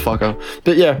 the motherfucker.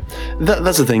 But yeah,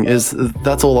 that's the thing is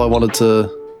that's all I wanted to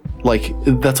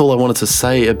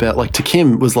say about like to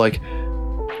Kim was like,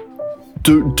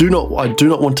 do not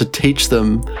want to teach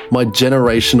them my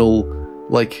generational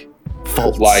like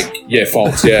faults.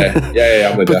 Faults. Yeah.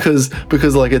 I'm with that.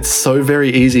 Because like it's so very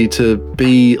easy to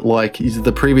be like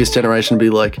the previous generation, be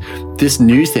like, this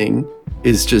new thing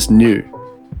is just new.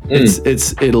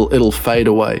 It'll fade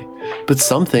away. But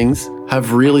some things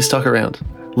have really stuck around.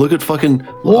 Look at fucking.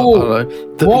 Whoa, I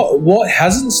don't know. What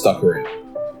hasn't stuck around?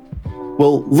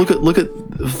 Well, look at.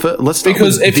 Let's start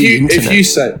because with the internet. if you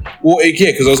say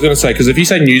because I was going to say, because if you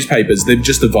say newspapers, they've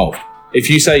just evolved. If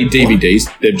you say DVDs,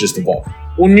 they've just evolved.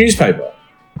 Well, newspaper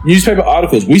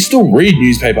articles. We still read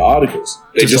newspaper articles.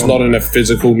 They're just not in a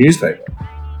physical newspaper.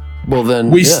 Well, then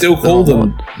we still call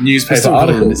them newspaper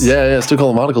articles. Still call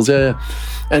them articles. Yeah.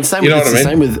 And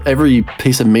same with every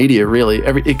piece of media, really.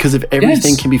 Because if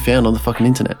everything can be found on the fucking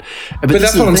internet. But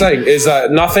that's what I'm saying, is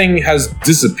that nothing has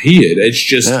disappeared. It's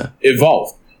just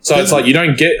evolved. So it's like you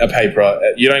don't get a paper,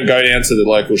 you don't go down to the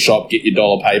local shop, get your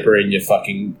dollar paper and your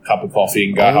fucking cup of coffee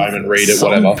and go home and read it,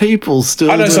 whatever. Some people still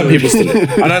do. I know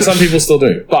some people still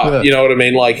do. But you know what I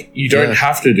mean? Like, you don't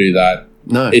have to do that.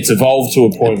 No. It's evolved to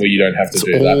a point where you don't have to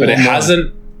do that. But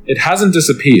it hasn't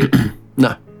disappeared.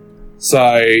 No.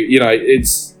 So,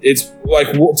 it's like,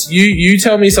 you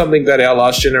tell me something that our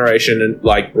last generation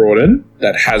like brought in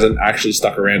that hasn't actually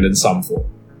stuck around in some form.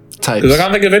 Tapes. Because I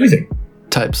can't think of anything.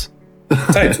 Tapes.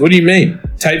 What do you mean?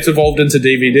 Tapes evolved into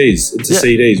DVDs, into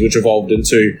CDs, which evolved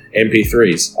into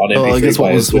MP3s on MP3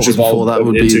 players, which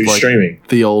evolved into like streaming.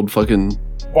 The old fucking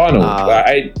vinyl,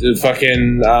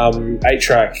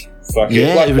 8-track, fucking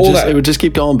it would just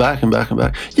keep going back and back and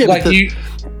back. Yeah, like At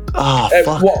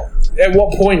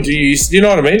what point do you know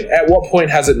what I mean? At what point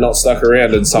has it not stuck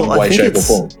around in some way, shape, or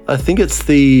form? I think it's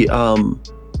the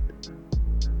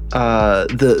not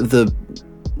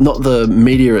the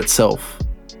media itself.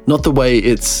 Not the way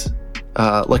it's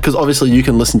because obviously you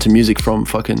can listen to music from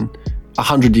fucking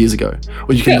 100 years ago,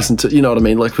 or you can listen to, you know what I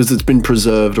mean, like because it's been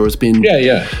preserved or it's been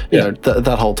you know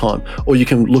that whole time, or you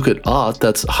can look at art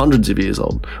that's hundreds of years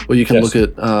old, or you can look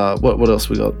at what else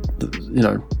we got, you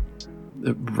know.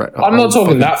 I'm not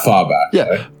talking that far back.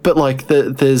 Yeah, but like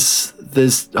there's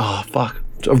oh fuck.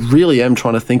 I really am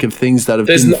trying to think of things that have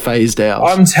been phased out.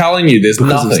 I'm telling you, there's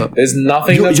nothing. There's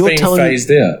nothing that's been phased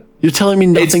out. You're telling me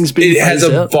nothing's been phased out? It has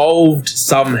evolved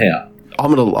somehow.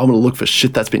 I'm gonna look for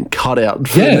shit that's been cut out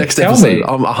for the next episode. Me.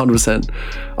 I'm 100%.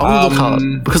 I'm gonna look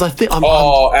hard because I think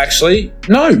actually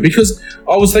no, because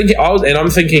I was thinking I'm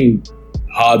thinking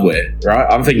hardware, right?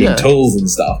 I'm thinking tools and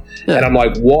stuff, and I'm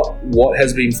like, what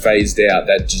has been phased out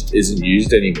that just isn't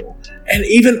used anymore? And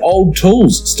even old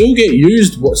tools still get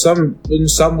used in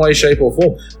some way, shape, or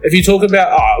form. If you talk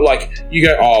about like you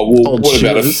go,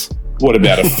 what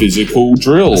about a physical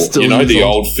drill? You know, the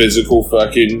old physical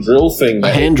fucking drill thing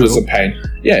that hand was drill. a pain.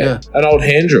 Yeah, an old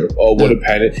hand drill or would have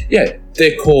painted. Yeah,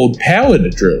 they're called powered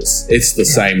drills. It's the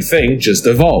same thing, just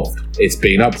evolved. It's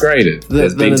been upgraded.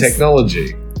 There's been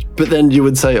technology. But then you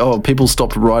would say, people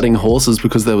stopped riding horses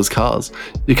because there was cars.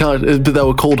 You can't, but they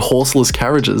were called horseless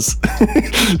carriages.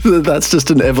 That's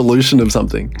just an evolution of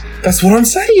something. That's what I'm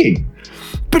saying.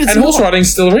 But it's horse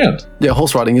riding's still around. Yeah,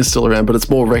 horse riding is still around, but it's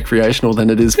more recreational than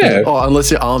it is for,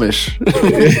 unless you're Amish.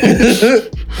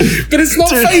 But it's not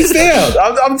phased out.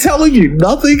 I'm telling you,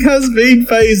 nothing has been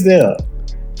phased out.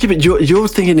 Yeah, but you're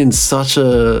thinking in such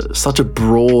a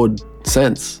broad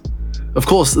sense. Of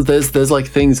course, there's like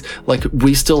things like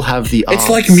we still have the arts. It's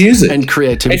like music and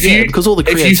creativity, because all the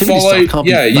creativity stuff can't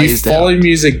be phased out. You follow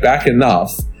music back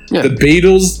enough. Yeah. The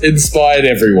Beatles inspired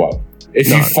everyone. If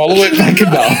you follow it back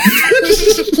enough.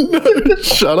 No,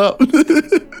 shut up.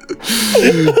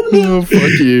 Oh,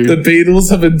 fuck you. The Beatles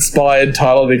have inspired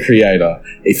Tyler, the Creator.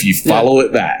 If you follow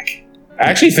it back.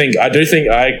 I'm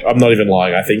not even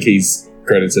lying. I think he's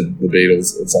credited the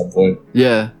Beatles at some point.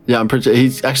 Yeah, I'm pretty sure.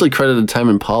 He's actually credited Tame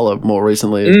Impala more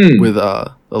recently with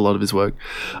a lot of his work.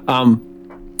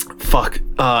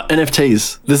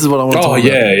 NFTs. This is what I want to talk about.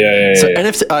 Yeah. So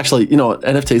NFT, actually, you know what?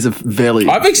 NFTs are fairly...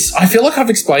 I feel like I've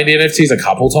explained NFTs a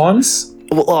couple times.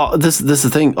 Well, this is the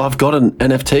thing. I've got an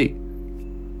NFT.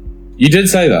 You did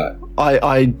say that.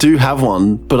 I do have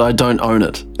one, but I don't own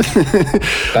it.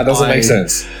 That doesn't make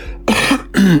sense.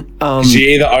 You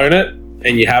either own it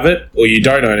and you have it, or you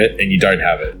don't own it and you don't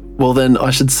have it. Well, then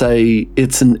I should say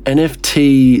it's an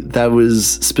NFT that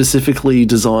was specifically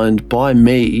designed by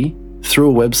me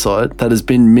through a website that has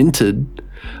been minted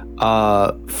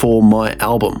for my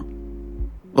album.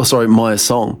 Oh, sorry, my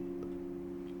song.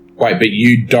 Wait, but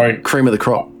you don't... Cream of the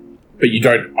crop. But you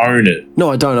don't own it. No,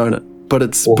 I don't own it. But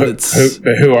it's... But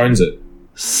who owns it?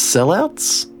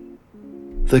 Sellouts?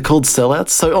 They're called sellouts.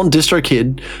 So on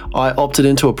DistroKid, I opted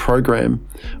into a program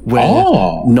where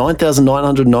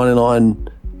 9,999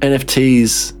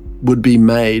 NFTs would be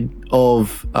made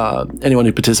of anyone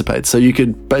who participates. So you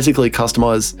could basically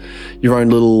customize your own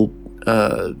little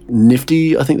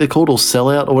nifty, I think they're called, or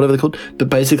sellout, or whatever they're called. But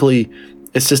basically,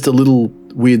 it's just a little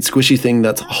weird squishy thing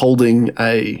that's holding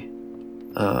a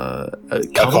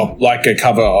cover, like a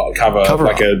cover like art.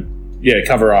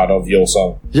 Cover art of your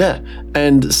song. Yeah,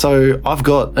 and so I've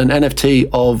got an NFT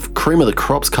of Cream of the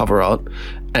Crop's cover art,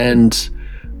 and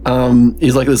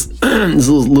he's like this this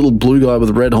little blue guy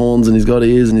with red horns, and he's got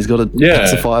ears, and he's got a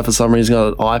pacifier for some reason. He's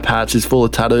got an eye patch. He's full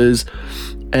of tattoos,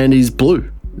 and he's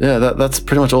blue. Yeah, that's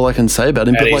pretty much all I can say about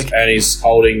him. And he's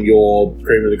holding your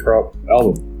Cream of the Crop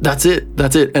album. That's it.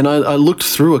 And I looked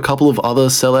through a couple of other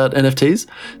sellout NFTs.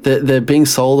 They're being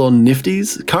sold on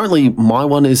Nifties. Currently, my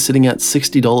one is sitting at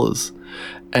 $60.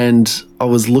 And I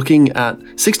was looking at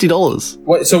 $60.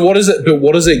 Wait, so what is it? But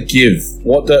what does it give?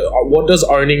 What does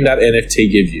owning that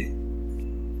NFT give you?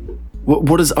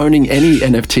 What does owning any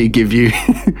NFT give you?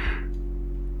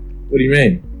 What do you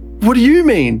mean? What do you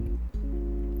mean?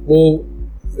 Well,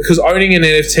 because owning an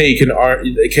NFT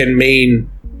can mean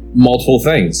multiple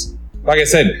things. Like I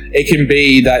said, it can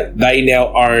be that they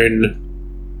now own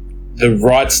the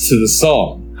rights to the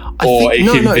song. It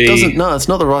doesn't. No, it's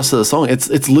not the rights to the song.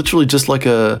 It's literally just like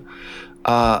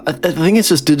I think it's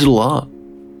just digital art.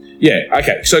 Yeah,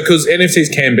 okay. So, because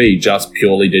NFTs can be just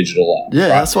purely digital art. Yeah, right?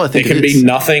 That's what I think. There can be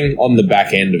nothing on the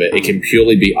back end of it. It can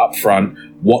purely be upfront.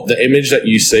 What the image that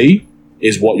you see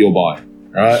is what you're buying.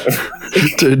 Right?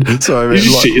 Dude, sorry, man. Did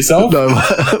you shit yourself? No,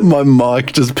 my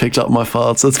mic just picked up my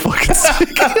farts. That's fucking sick.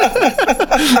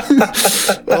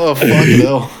 Oh, fucking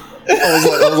hell. I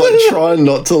was like trying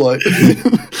not to like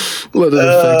let it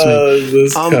affect me.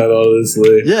 This cut,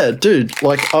 honestly. Yeah, dude.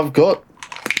 Like I've got.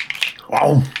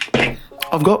 Actually,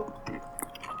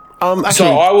 so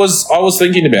I was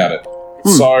thinking about it.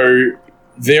 So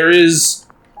there is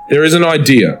an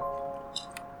idea.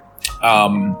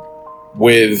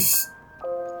 With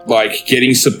like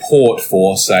getting support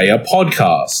for, say, a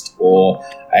podcast or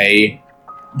a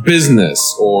business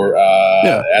or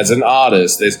as an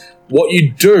artist. There's what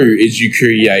you do is you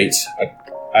create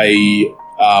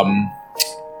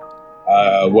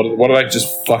what did I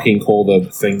just fucking call the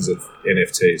things of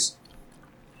NFTs?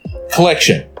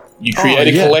 Collection. You create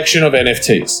a collection of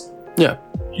NFTs. Yeah.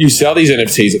 You sell these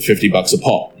NFTs at $50 a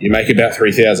pop. You make about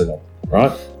 3,000 of them,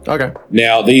 right? Okay.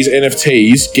 Now, these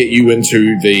NFTs get you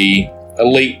into the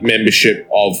elite membership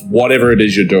of whatever it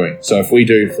is you're doing. So if we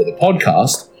do for the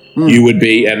podcast, you would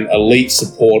be an elite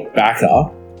support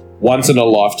backer once in a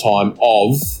lifetime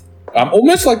of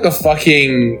almost like the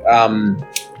fucking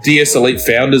DS Elite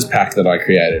Founders Pack that I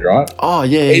created, right? Oh,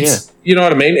 yeah. You know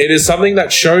what I mean? It is something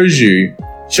that shows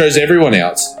everyone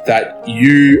else that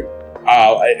you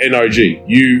are an OG.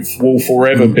 You will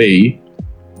forever be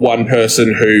one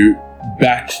person who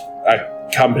backed a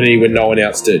company when no one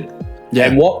else did. Yeah.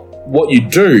 And what you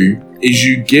do is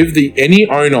you give any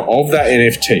owner of that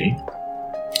NFT,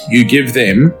 you give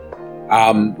them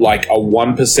like a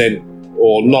 1%,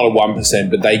 or not a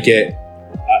 1%, but they get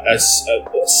a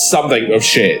something of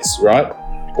shares, right?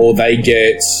 Or they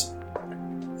get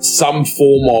some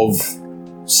form of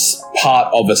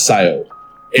part of a sale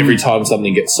every time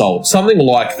something gets sold. Something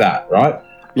like that, right?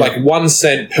 Yeah. Like 1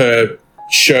 cent per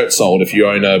shirt sold if you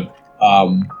own a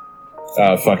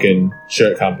fucking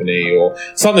shirt company or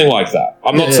something like that.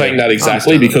 I'm not saying that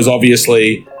exactly because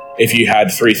obviously if you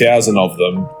had 3,000 of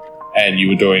them and you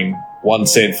were doing 1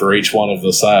 cent for each one of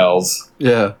the sales,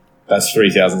 that's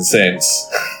 3,000 cents.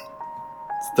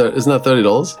 Isn't that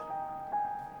 $30?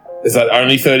 Is that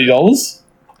only $30?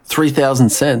 3,000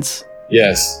 cents.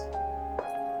 Yes.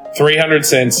 300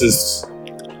 cents is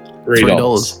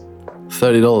 $3.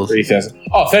 $30. 3,000.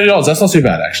 Oh, $30. That's not too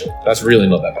bad, actually. That's really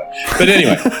not that bad. But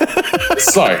anyway,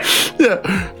 so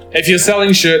if you're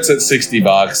selling shirts at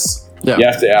 $60, you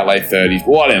have to outlay 30.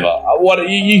 Whatever.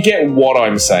 You get what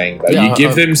I'm saying. Though. You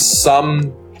give them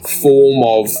some form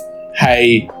of,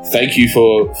 hey, thank you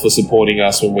for supporting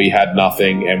us when we had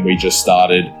nothing and we just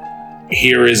started.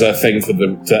 Here is a thing for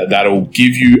them that'll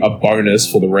give you a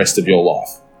bonus for the rest of your life.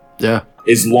 Yeah.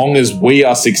 As long as we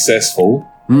are successful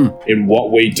in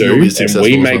what we do and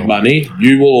we make money,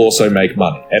 you will also make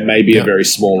money. It may be a very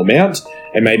small amount.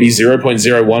 It may be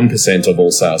 0.01% of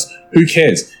all sales. Who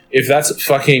cares? If that's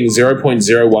fucking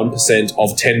 0.01%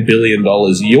 of $10 billion,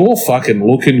 you're fucking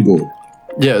looking good.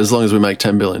 Yeah, as long as we make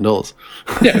 $10 billion.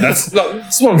 Yeah, that's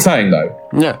what I'm saying, though.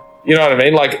 Yeah. You know what I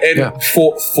mean? Like,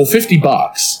 for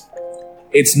 $50,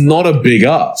 it's not a big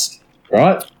ask,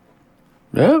 right?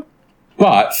 Yeah.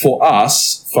 But for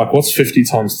us, what's 50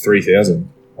 times 3,000?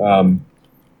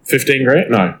 15 grand?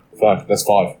 No, that's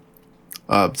 5.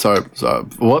 Sorry,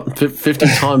 what? 50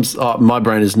 times? My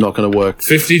brain is not going to work.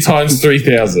 50 times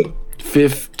 3,000.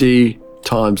 50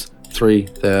 times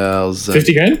 3,000.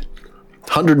 50 grand?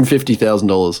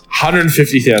 $150,000.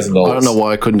 $150,000. I don't know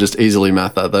why I couldn't just easily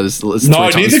math that. That is no,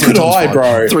 neither could I,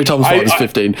 bro. 3 times 5 is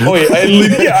 15.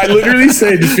 I literally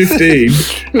said 15,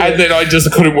 and then I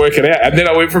just couldn't work it out. And then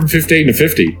I went from 15 to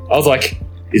 50. I was like,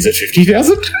 is it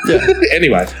 50,000? Yeah.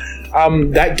 Anyway,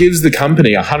 that gives the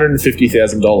company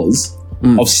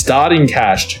 $150,000 of starting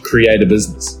cash to create a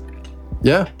business.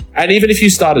 Yeah. And even if you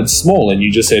started small and you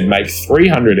just said make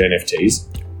 300 NFTs,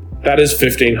 that is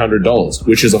 $1,500,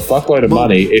 which is a fuckload of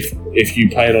money if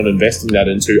you plan on investing that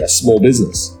into a small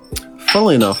business.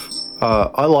 Funnily enough,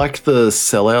 I like the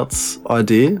sellouts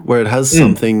idea where it has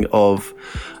something of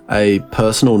a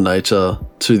personal nature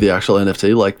to the actual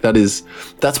NFT. Like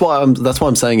that's why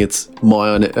I'm saying it's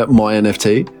my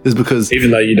NFT, is because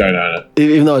even though you don't own it,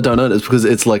 even though I don't own it, it's because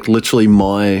it's like literally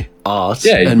my art,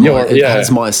 and it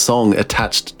has my song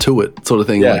attached to it, sort of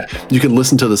thing. Yeah. Like you can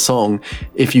listen to the song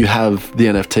if you have the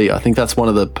NFT. I think that's one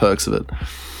of the perks of it.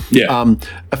 Yeah.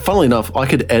 Funnily enough, I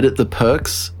could edit the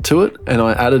perks to it, and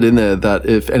I added in there that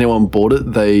if anyone bought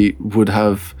it, they would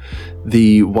have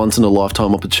the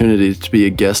once-in-a-lifetime opportunity to be a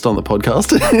guest on the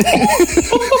podcast.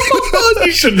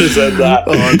 You shouldn't have said that.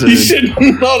 Oh, dude. You should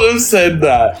not have said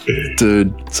that.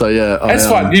 Dude. So, yeah. That's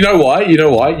fine. You know why?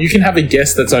 You can have a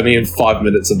guest that's only in 5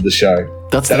 minutes of the show.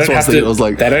 That's what I was thinking. I was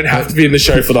like, they don't have to be in the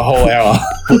show for the whole hour.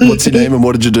 What's your name and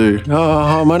what did you do?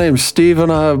 Oh, my name's Steve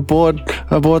and I bought that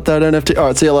NFT. All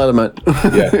right, see you later, mate.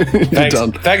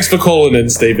 Yeah. Thanks for calling in,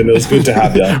 Stephen. It was good to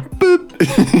have you. Boop.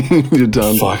 You're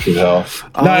done. Fucking hell.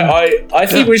 No, I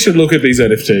think we should look at these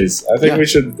NFTs. I think we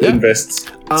should invest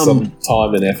some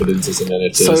time and effort into some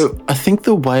NFTs. So I think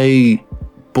the way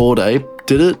Bored Ape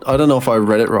did it, I don't know if I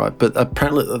read it right, but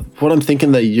apparently what I'm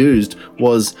thinking they used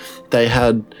was they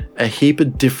had a heap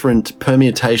of different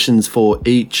permutations for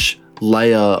each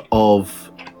layer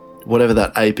of whatever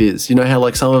that ape is. You know how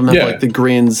like some of them have like the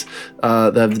grins, they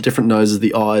have the different noses,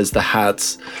 the eyes, the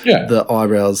hats, the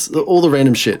eyebrows, all the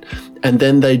random shit. And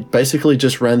then they basically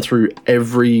just ran through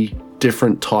every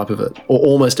different type of it, or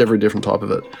almost every different type of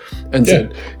it, and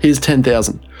said, here's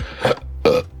 10,000.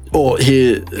 Or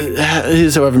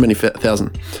here's however many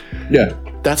thousand. Yeah.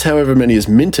 That's however many is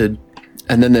minted,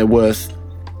 and then they're worth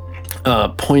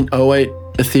 0.08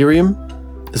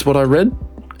 Ethereum is what I read.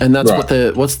 And that's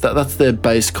that's their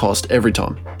base cost every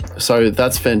time. So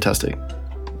that's fantastic.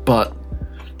 But,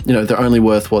 they're only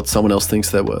worth what someone else thinks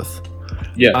they're worth.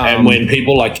 Yeah, and when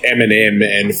people like Eminem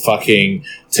and fucking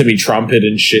Timmy Trumpet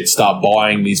and shit start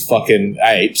buying these fucking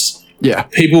apes,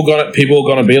 people are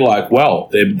gonna be like, well,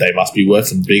 they must be worth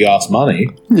some big ass money.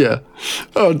 Yeah.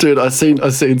 Oh, dude, I seen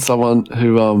someone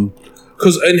who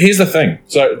because and here's the thing.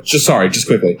 So just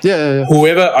quickly. Yeah.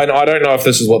 Whoever, I don't know if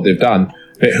this is what they've done,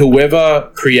 but whoever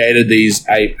created these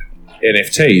ape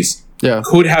NFTs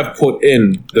could have put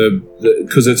in the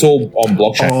because it's all on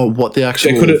blockchain. Oh, what the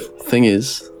actual thing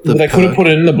is. They could have put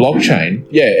it in the blockchain,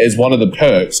 as one of the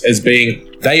perks, as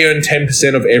being they earn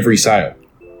 10% of every sale.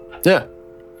 Yeah.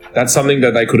 That's something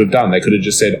that they could have done. They could have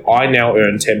just said, I now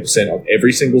earn 10% of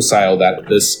every single sale that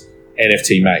this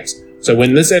NFT makes. So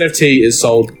when this NFT is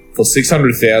sold for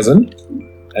 $600,000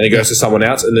 and it goes to someone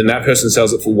else, and then that person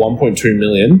sells it for $1.2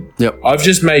 million, I've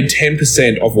just made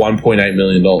 10% of $1.8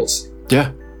 million.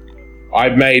 Yeah.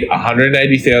 I've made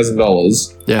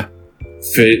 $180,000. Yeah.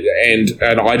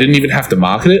 And I didn't even have to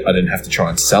market it. I didn't have to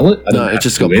try and sell it. It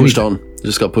just got pushed on. It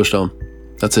just got pushed on.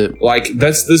 That's it. Like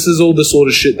this is all the sort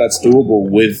of shit that's doable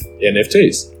with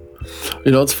NFTs.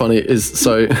 You know what's funny is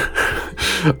so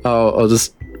I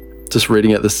was just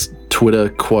reading out this Twitter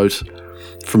quote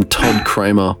from Todd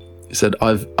Kramer. He said,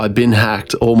 I've been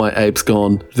hacked, all my apes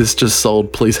gone. This just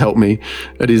sold, please help me.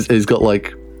 And he's got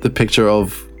like the picture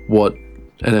of what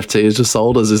NFT is just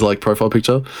sold as his like profile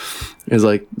picture. He's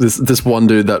like this one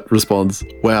dude that responds,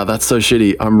 wow, that's so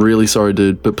shitty. I'm really sorry,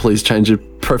 dude, but please change your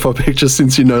profile picture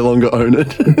since you no longer own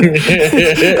it.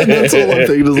 And that's all I'm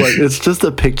thinking is like, it's just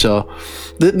a picture.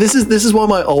 This is why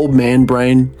my old man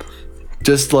brain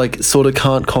just like sort of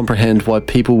can't comprehend why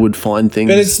people would find things.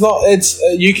 But it's not,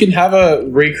 you can have a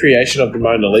recreation of the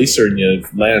Mona Lisa in your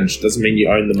lounge. Doesn't mean you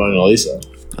own the Mona Lisa.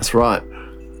 That's right.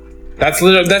 That's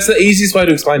the easiest way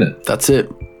to explain it. That's it.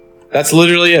 That's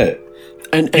literally it.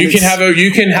 And you can have a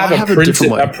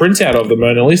printout of the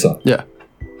Mona Lisa. Yeah.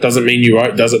 Doesn't mean you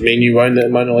own the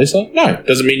Mona Lisa? No.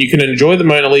 Doesn't mean you can enjoy the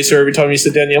Mona Lisa every time you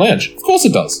sit down in your lounge. Of course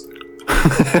it does.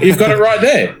 You've got it right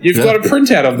there. You've got a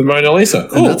printout of the Mona Lisa.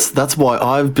 Cool. And that's why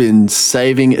I've been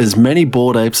saving as many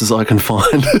Bored Apes as I can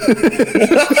find.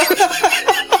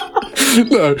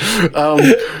 No.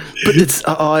 But it's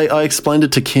I explained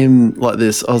it to Kim like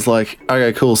this. I was like,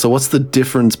 okay, cool. So what's the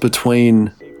difference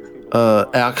between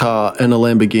our car and a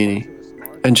Lamborghini?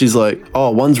 And she's like, oh,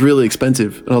 one's really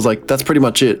expensive. And I was like, that's pretty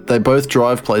much it. They both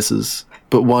drive places,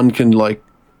 but one can like,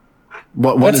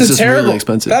 one is just really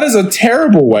expensive. That is a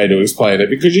terrible way to explain it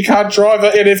because you can't drive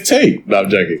an NFT. No, I'm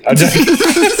joking.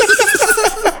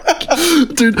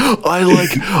 Dude,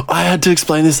 I had to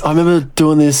explain this. I remember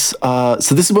doing this.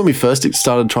 So this is when we first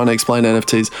started trying to explain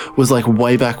NFTs. Was like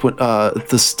way back when, at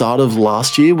the start of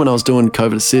last year when I was doing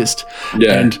COVID Assist.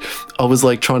 Yeah. And I was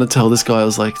like trying to tell this guy, I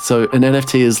was like, so an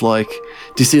NFT is like,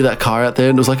 do you see that car out there?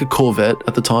 And it was like a Corvette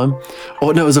at the time.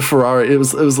 Oh no, it was a Ferrari. It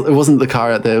wasn't the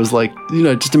car out there. It was like,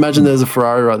 just imagine there's a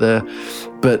Ferrari right there,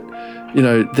 but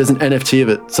there's an NFT of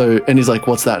it. So, and he's like,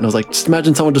 what's that? And I was like, just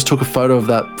imagine someone just took a photo of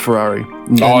that Ferrari.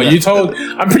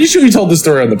 I'm pretty sure you told the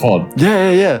story on the pod.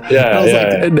 Yeah. And I was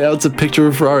like, and now it's a picture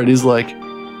of Ferrari. And he's like,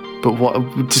 but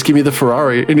what? Just give me the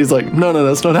Ferrari. And he's like, no,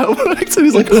 that's not how it works. And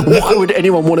he's like, why would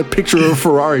anyone want a picture of a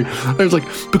Ferrari? And I was like,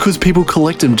 because people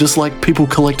collect them just like people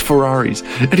collect Ferraris.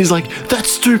 And he's like, that's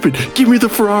stupid. Give me the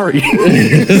Ferrari.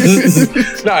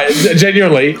 No,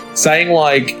 genuinely, saying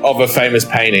like of a famous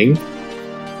painting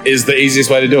is the easiest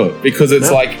way to do it because it's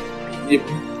like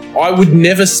I would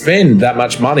never spend that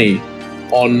much money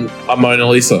on a Mona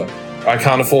Lisa. I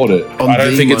can't afford it. I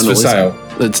don't think it's for sale.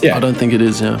 I don't think it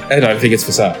is, yeah. I don't think it's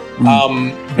for sale.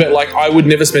 But like I would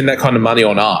never spend that kind of money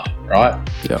on art, right?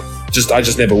 Yeah. I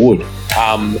just never would.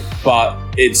 But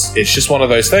it's just one of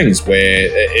those things where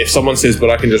if someone says, but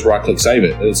I can just right click save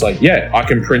it, it's like, yeah, I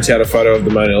can print out a photo of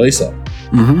the Mona Lisa.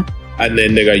 Mm-hmm. And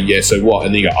then they go, yeah, so what?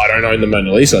 And then you go, I don't own the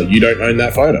Mona Lisa. You don't own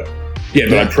that photo. Yeah,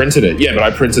 but I printed it. Yeah, but I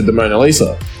printed the Mona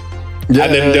Lisa. Yeah,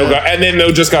 and then they'll go, and then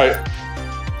they'll just go,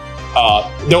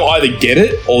 they'll either get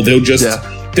it or they'll just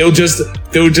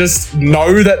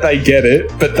know that they get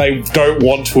it, but they don't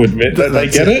want to admit that they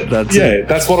get it.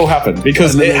 That's what'll happen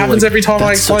because it happens every time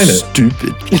I explain it.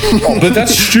 Stupid. But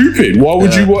that's stupid. Why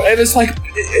would you want? And it's like,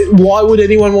 why would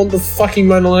anyone want the fucking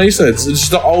Mona Lisa? It's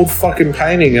just an old fucking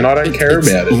painting, and I don't care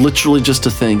about it. Literally just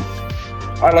a thing.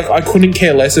 I couldn't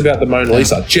care less about the Mona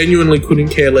Lisa. Genuinely couldn't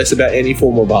care less about any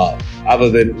form of art other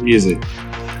than music.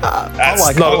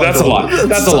 That's a lie.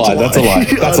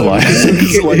 That's a lie.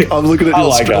 I'm looking at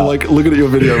looking at your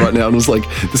video right now, and I was like,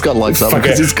 this guy likes that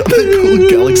because he's got that cool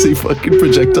Galaxy fucking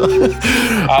projector.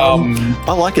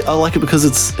 I like it. I like it because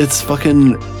it's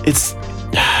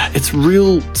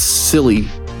real silly.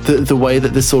 The way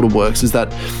that this sort of works is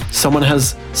that someone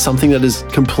has something that is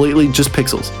completely just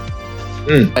pixels,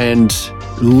 and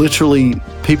literally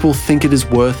people think it is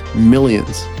worth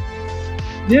millions.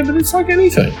 Yeah, but it's like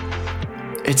anything.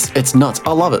 It's nuts.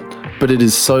 I love it, but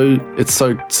it's so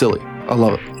silly. I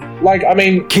love it. Like, I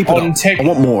mean, keep it on I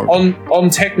want more. On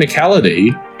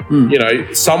technicality,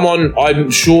 someone,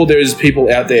 I'm sure there's people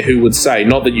out there who would say,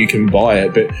 not that you can buy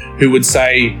it, but who would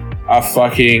say a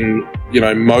fucking,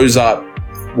 Mozart,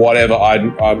 whatever. I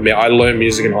learned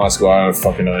music in high school. I don't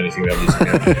fucking know anything about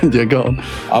music. Yeah, go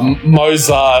on.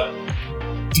 Mozart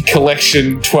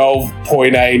collection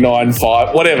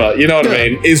 12.895, whatever, you know what I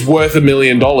mean, is worth $1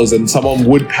 million, and someone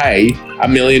would pay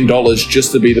 $1 million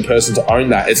just to be the person to own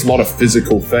that. It's not a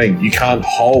physical thing. You can't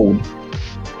hold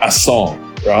a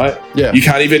song, right? Yeah. You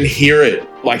can't even hear it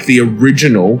like the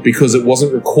original because it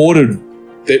wasn't recorded.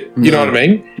 You know what I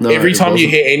mean? No, every time you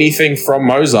hear anything from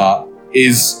Mozart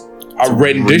is a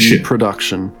rendition.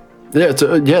 Production. Yeah,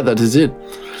 that is it.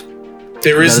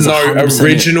 There is no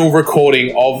original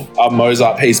recording of a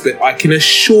Mozart piece, but I can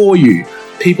assure you,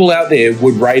 people out there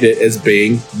would rate it as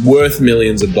being worth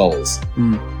millions of dollars.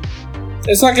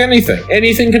 It's like anything.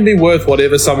 Anything can be worth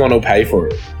whatever someone will pay for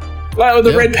it. Like with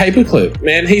the red paperclip,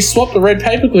 man. He swapped the red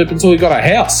paperclip until he got a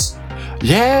house.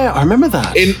 Yeah, I remember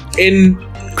that. In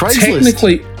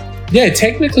Craigslist.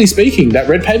 Technically speaking, that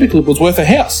red paperclip was worth a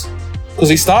house. Because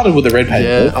he started with a red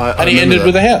paperclip and he ended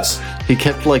with a house. He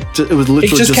kept it was literally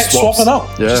he just kept swaps. swapping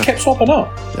up. Yeah. Just kept swapping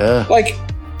up. Yeah. Like,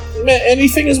 man,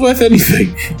 anything is worth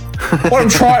anything. What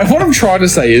I'm trying to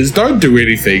say is, don't do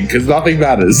anything because nothing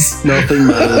matters. Nothing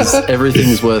matters. Everything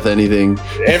is worth anything.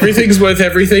 Everything's worth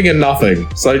everything and nothing.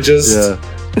 So just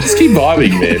keep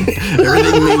vibing, man.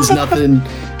 Everything means nothing.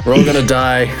 We're all gonna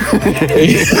die.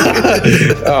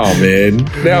 Oh man,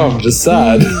 now I'm just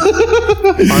sad.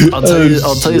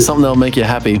 I'll tell you something that'll make you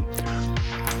happy.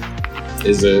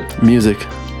 Is it music?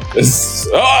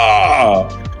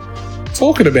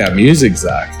 Talking about music,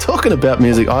 Zach. Talking about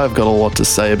music, I've got a lot to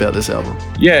say about this album.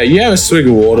 Yeah, you have a swig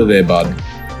of water there, bud.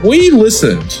 We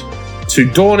listened to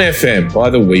Dawn FM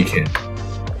by The Weeknd.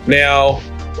 Now,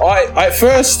 at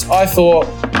first I thought,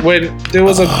 when there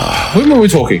was when were we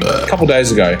talking? A couple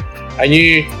days ago, and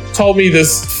you told me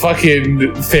this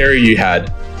fucking theory you had,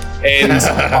 and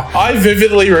I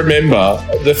vividly remember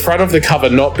the front of the cover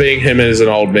not being him as an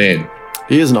old man.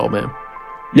 He is an old man.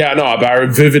 Yeah, no, but I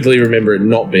vividly remember it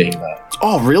not being that.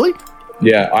 Oh, really?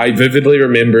 Yeah, I vividly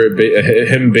remember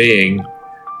him being.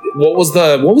 What was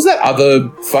that other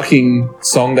fucking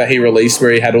song that he released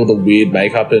where he had all the weird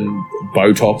makeup and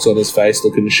Botox on his face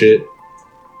looking shit?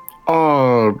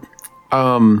 Oh,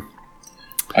 I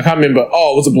can't remember.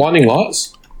 Oh, was it Blinding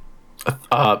Lights?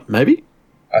 Maybe?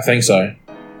 I think so.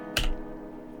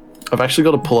 I've actually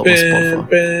got to pull up my Spotify.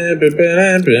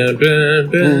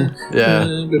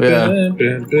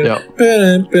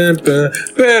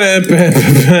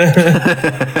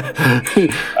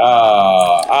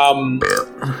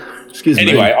 Excuse me.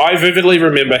 Anyway, I vividly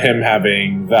remember him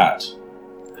having that.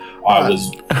 I was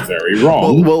very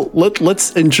wrong. Well,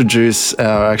 let's introduce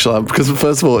our actual, because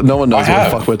first of all, no one knows what the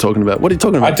fuck we're talking about. What are you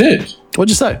talking about? I did. What'd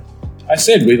you say? I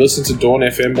said we listened to Dawn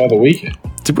FM by The Weeknd.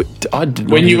 Did we? I did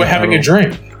not when you were having a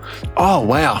drink. Oh,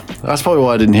 wow. That's probably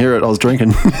why I didn't hear it. I was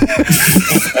drinking.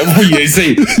 Well, you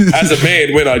see, as a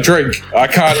man, when I drink, I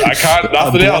can't,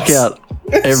 nothing else. I block out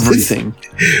everything.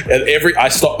 And I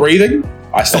stop breathing,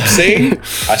 I stop seeing,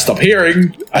 I stop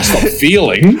hearing, I stop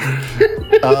feeling.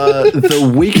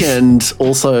 The Weeknd,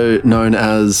 also known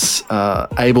as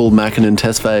Abel Mackin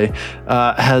Tesfaye,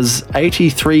 has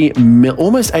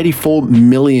almost 84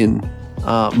 million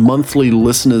monthly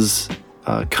listeners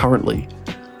currently.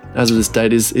 As of this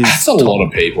date, that's a lot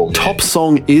of people. Man. Top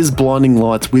song is "Blinding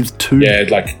Lights" with 2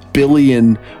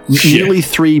 billion, nearly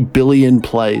 3 billion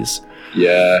plays.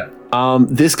 Yeah.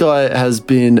 This guy has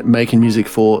been making music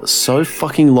for so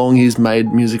fucking long. He's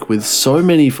made music with so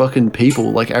many fucking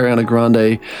people, like Ariana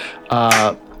Grande,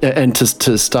 and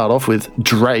to start off with,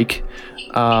 Drake,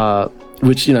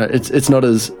 which, you know, it's not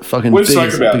as fucking. We've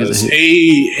spoken about this.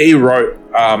 He wrote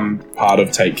part of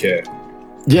 "Take Care."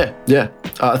 Yeah.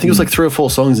 I think it was like 3 or 4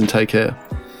 songs in Take Care.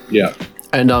 Yeah.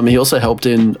 And he also helped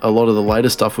in a lot of the later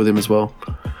stuff with him as well.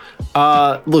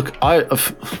 Look, do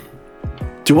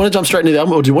you want to jump straight into the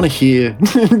album, or do you want to hear?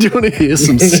 Do you want to hear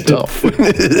some stuff?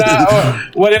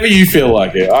 Whatever you feel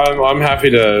like it. I'm happy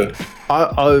to.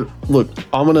 Look.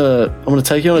 I'm gonna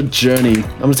take you on a journey.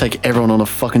 I'm gonna take everyone on a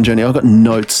fucking journey. I've got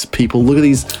notes, people. Look at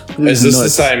these. Is this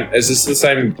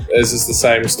the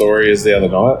same story as the other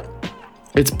night?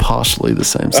 It's partially the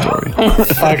same story.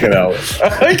 Fucking hell.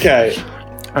 Okay.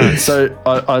 All right, so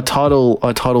I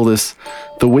title this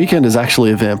 "The Weeknd is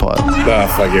actually a vampire." Oh,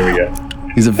 fuck, here we go.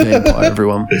 He's a vampire,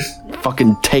 everyone.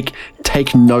 Fucking take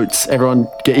notes. Everyone,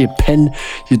 get your pen,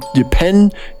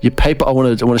 your paper. I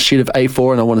want a sheet of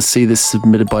A4, and I want to see this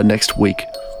submitted by next week.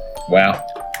 Wow.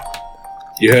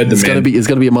 You heard the man. It's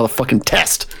gonna be a motherfucking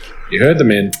test. You heard the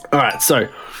man. All right, so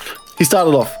he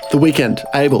started off The Weeknd.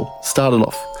 Abel started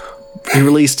off. He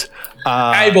released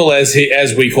Abel,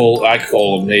 I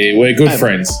call him. We're good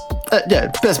friends.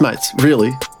 Yeah, best mates,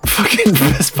 really. Fucking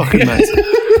best fucking mates.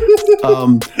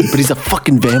 But he's a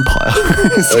fucking vampire.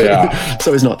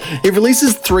 So he's not. He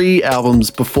releases 3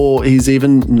 albums before he's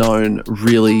even known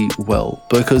really well,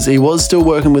 because he was still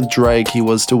working with Drake. He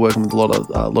was still working with a lot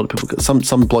of people.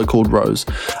 Some bloke called Rose.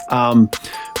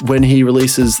 When he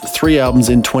releases 3 albums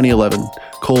in 2011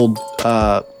 called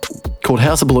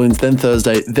House of Balloons, then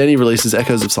Thursday, then he releases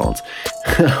Echoes of Silence.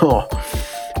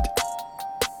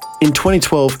 In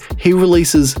 2012, he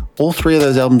releases all 3 of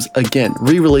those albums again,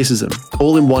 re-releases them,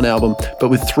 all in one album, but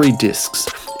with 3 discs.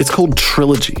 It's called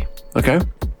Trilogy, okay?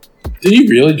 Did he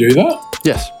really do that?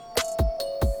 Yes.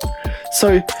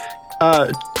 So,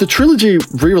 the Trilogy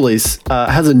re-release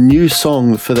has a new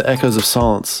song for the Echoes of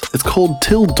Silence. It's called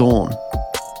Till Dawn.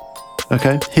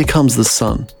 Okay? Here Comes the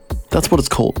Sun. That's what it's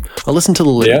called. I listened to the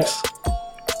lyrics.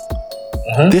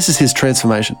 Yeah. This is his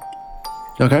transformation.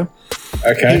 Okay?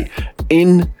 Okay.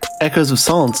 In Echoes of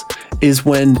Silence is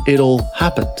when it all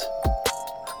happened.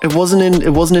 It wasn't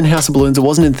in House of Balloons. It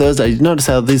wasn't in Thursday. You notice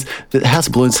how the House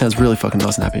of Balloons sounds really fucking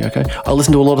nice and happy. Okay, I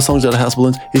listened to a lot of songs out of House of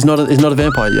Balloons. He's not a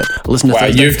vampire yet. I listened to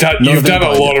Thursday, you've done a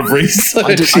lot of research.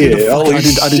 I did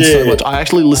so much. I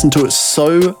actually listened to it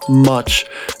so much.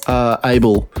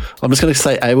 Abel. I'm just going to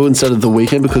say Abel instead of The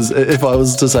Weeknd, because if I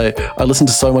was to say I listened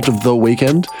to so much of The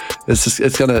Weeknd,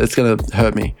 it's gonna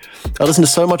hurt me. I listened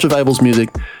to so much of Abel's music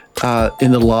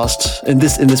in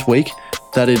this week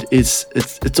that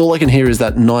it's all I can hear is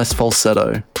that nice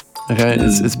falsetto. Okay,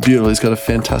 it's beautiful. He's got a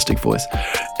fantastic voice.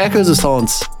 Echoes of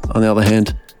Silence, on the other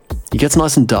hand, it gets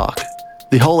nice and dark.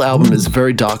 The whole album is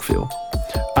very dark feel.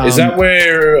 Is that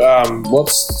where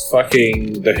what's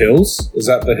fucking The Hills? Is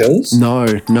that The Hills? No.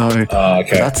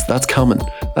 Okay. That's coming.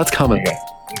 That's coming. Okay.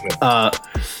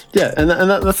 Yeah, and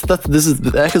that's this is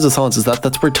the Echoes of Silence.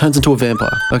 That's where he turns into a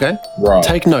vampire. Okay, right.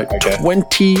 Take note. Okay.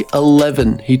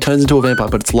 2011, he turns into a vampire,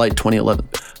 but it's late 2011.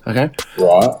 Okay,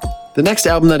 right. The next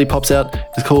album that he pops out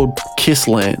is called Kiss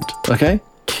Land. Okay,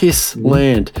 Kiss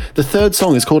Land. The third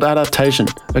song is called Adaptation.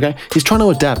 Okay, he's trying to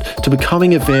adapt to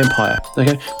becoming a vampire.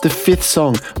 Okay, the fifth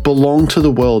song, Belong to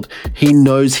the World. He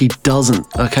knows he doesn't.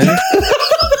 Okay.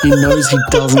 He knows he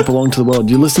doesn't belong to the world.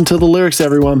 You listen to the lyrics,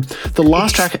 everyone. The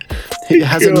last track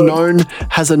has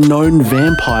a known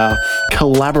vampire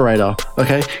collaborator.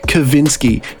 Okay,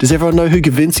 Kavinsky. Does everyone know who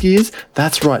Kavinsky is?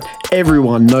 That's right.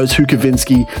 Everyone knows who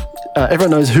Kavinsky.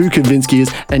 Everyone knows who Kavinsky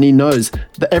is, and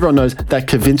everyone knows that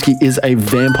Kavinsky is a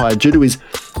vampire due to his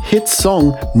hit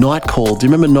song Night Call. Do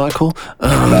you remember Night Call?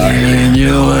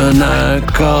 You a night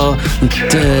call to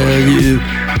tell you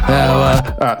how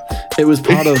I. All right. It was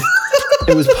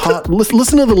part.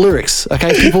 Listen to the lyrics,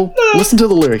 okay, people? Listen to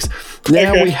the lyrics.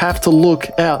 Now we have to look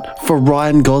out for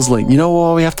Ryan Gosling. You know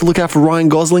why we have to look out for Ryan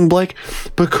Gosling, Blake?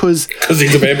 Because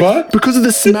he's a vampire? Because of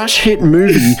the smash hit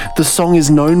movie the song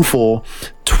is known for,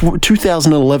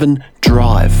 2011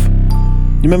 Drive.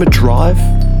 You remember Drive?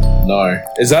 No.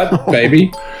 Is that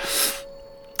Baby?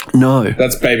 No.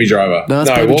 That's Baby Driver. No,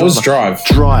 was Drive?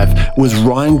 Drive was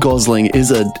Ryan Gosling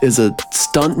is a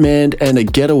stuntman and a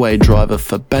getaway driver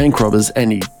for bank robbers,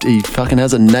 and he fucking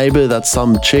has a neighbor that's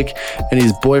some chick, and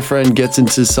his boyfriend gets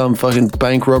into some fucking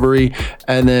bank robbery,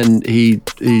 and then he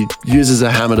uses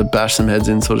a hammer to bash some heads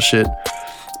in, sort of shit.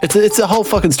 It's a whole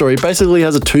fucking story. He basically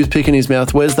has a toothpick in his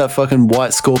mouth, wears that fucking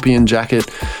white scorpion jacket,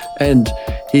 and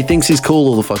he thinks he's cool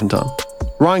all the fucking time.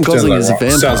 Ryan Gosling is a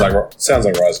vampire. Sounds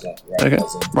like Ryan okay.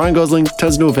 Gosling. Ryan Gosling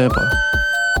turns into a vampire.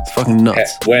 It's fucking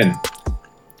nuts. When?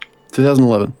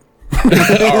 2011. Oh,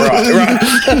 right.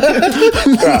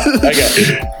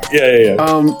 Okay. Yeah.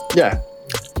 Yeah.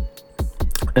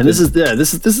 And this is.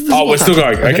 Oh, we're still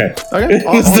going. Okay.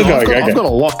 We're still going. I've got a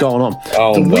lot going on.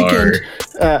 Oh, the no.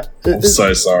 Weeknd. I'm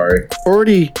so sorry.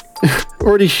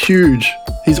 Already huge.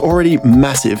 He's already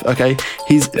massive, okay?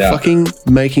 He's fucking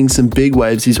making some big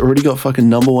waves. He's already got fucking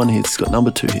number 1 hits. He's got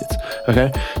number 2 hits,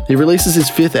 okay? He releases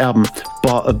his 5th album,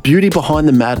 A Beauty Behind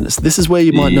the Madness. This is where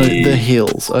you might know The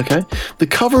Hills, okay? The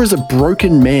cover is a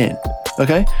broken man,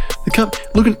 okay?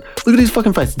 Look at his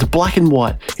fucking face. It's black and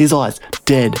white. His eyes,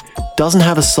 dead. Doesn't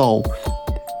have a soul.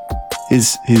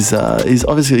 He's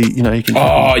obviously, you know, he can...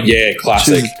 Oh, yeah,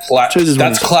 classic.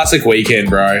 That's classic Weeknd,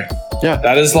 bro. Yeah,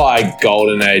 that is like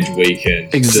golden age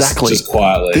Weeknd. Exactly. Just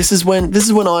quietly. This is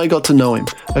when I got to know him.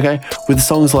 Okay, with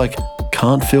songs like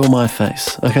 "Can't Feel My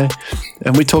Face." Okay,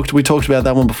 and we talked about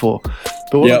that one before.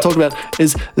 But what I talked about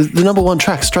is the number 1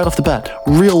 track straight off the bat.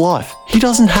 Real life. He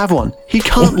doesn't have one. He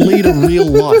can't lead a real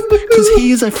life because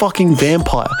he is a fucking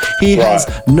vampire. He has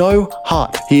no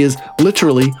heart. He is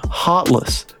literally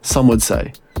heartless. Some would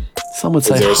say. Some would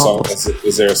say heartless.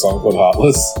 Is there a song called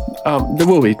Heartless? There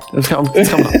will be. It's coming up.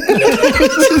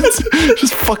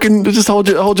 just hold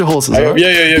your horses. Right?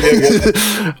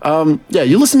 Yeah.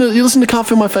 You listen to "Can't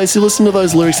Feel My Face." You listen to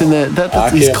those lyrics in there.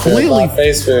 He's clearly.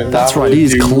 That's right.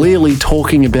 He's clearly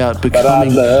talking about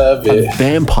becoming a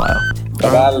vampire.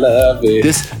 But I love it.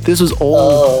 This was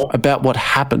all about what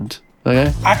happened.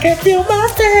 Okay. I can feel my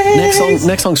face.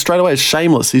 Next song straight away is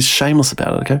 "Shameless." He's shameless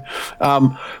about it. Okay.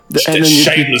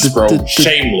 Shameless, bro.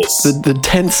 Shameless. The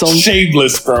 10th song.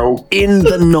 Shameless, bro. In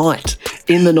the night.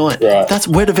 Right. That's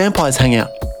where the vampires hang out.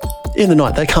 In the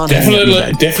night. They can't hang out in the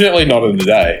day. Definitely not in the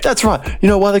day. That's right. You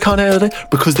know why they can't hang out in the day?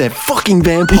 Because they're fucking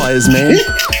vampires, man.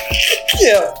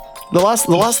 Yeah. The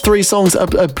last 3 songs are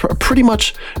pretty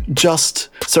much just.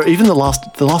 So even the last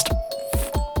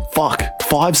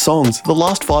 5 songs. The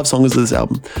last 5 songs of this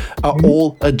album are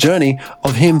all a journey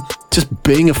of him just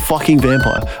being a fucking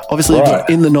vampire. Obviously, you've got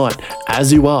In the Night,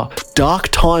 As You Are, Dark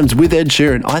Times with Ed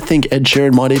Sheeran. I think Ed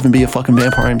Sheeran might even be a fucking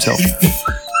vampire himself.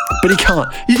 But he can't.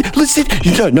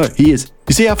 You don't know. He is.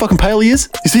 You see how fucking pale he is?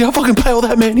 You see how fucking pale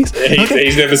that man is?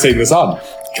 He's never seen the sun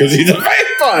because he's a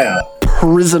vampire.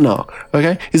 Prisoner,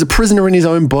 okay? He's a prisoner in his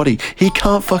own body. He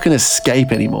can't fucking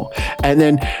escape anymore. And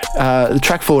then the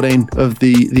track 14 of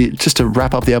the just to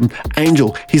wrap up the album,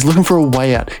 Angel. He's looking for a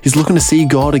way out. He's looking to see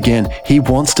God again. He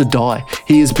wants to die.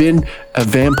 He has been a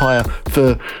vampire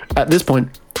for, at this point,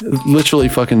 literally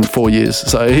fucking 4 years.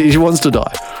 So he wants to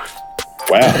die.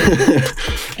 Wow.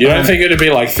 You don't think it'd be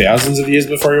like thousands of years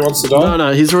before he wants to die?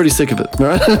 No, he's already sick of it.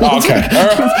 Right? Okay. All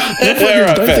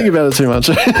right. Don't think about it too much.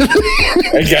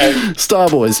 Okay.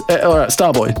 Starboys. All right,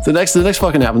 Starboy. The next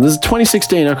fucking album. This is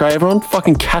 2016, okay? Everyone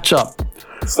fucking catch up.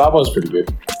 Starboy's pretty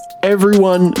good.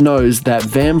 Everyone knows that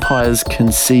vampires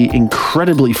can see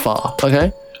incredibly far,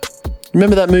 okay?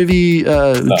 Remember that movie,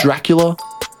 Dracula?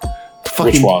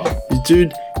 Which one?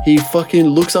 Dude, He fucking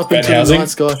looks up into the night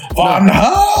sky. Van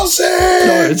Helsing!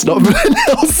 No, it's not Van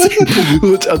Helsing.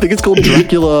 I think it's called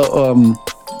Dracula.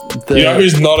 You know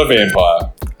who's not a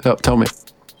vampire? Oh, tell me.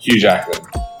 Hugh Jackman.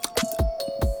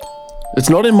 It's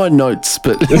not in my notes,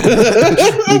 but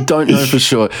we don't know for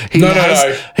sure. No.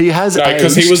 He has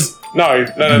because he was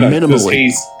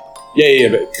minimally.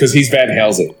 Because he's Van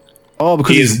Helsing. Oh,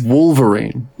 because he's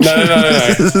Wolverine.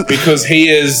 No. Because he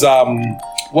is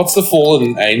what's the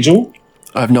fallen angel?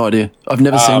 I have no idea. I've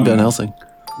never seen Van Helsing.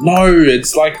 No,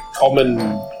 it's like common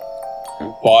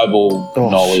Bible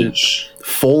knowledge. Shit.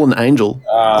 Fallen angel.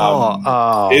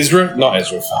 Ezra? Not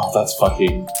Ezra. Oh, that's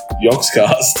fucking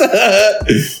Yogscast.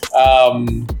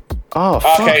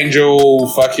 Archangel,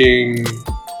 fucking,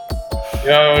 you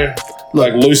know,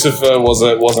 like Lucifer was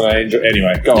an angel.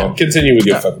 Anyway, go on. Continue with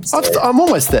your fucking story. I'm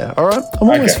almost there, all right? I'm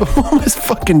almost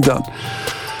fucking done.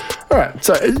 All right,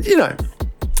 so, you know,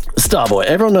 Starboy,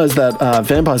 everyone knows that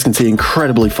vampires can see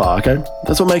incredibly far, okay?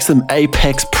 That's what makes them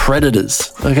apex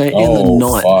predators, okay, in the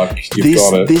night. Fuck.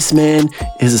 This man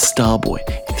is a Starboy.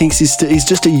 He thinks he's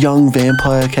just a young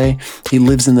vampire, okay? He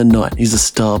lives in the night. He's a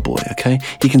Starboy, okay?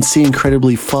 He can see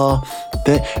incredibly far.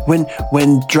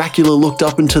 When Dracula looked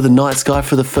up into the night sky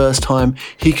for the first time,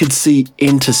 he could see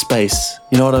into space.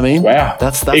 You know what I mean? Wow.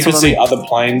 That's he could see other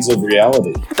planes of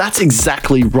reality. That's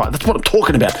exactly right. That's what I'm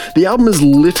talking about. The album is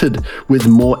littered with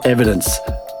more evidence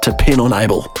to pin on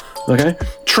Abel. Okay?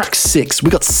 Track 6,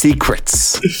 we got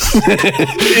Secrets.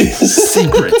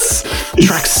 Secrets.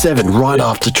 Track 7, right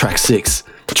after track 6.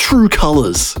 True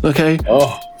Colors. Okay?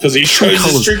 Oh, because he shows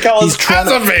his true colors as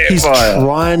a vampire. He's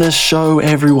trying to show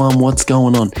everyone what's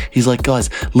going on. He's like, guys,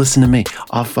 listen to me.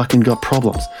 I've fucking got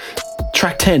problems.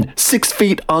 Track 10, 6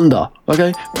 feet under.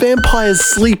 Okay? Vampires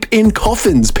sleep in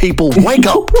coffins, people. Wake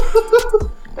up.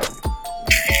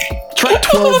 Track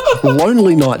 12,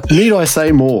 Lonely Night. Need I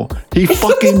say more? He's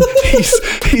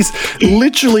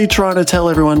literally trying to tell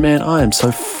everyone, man, I am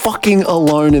so fucking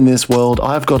alone in this world.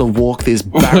 I've got to walk this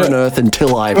barren earth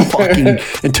until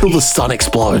the sun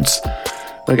explodes.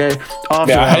 Okay.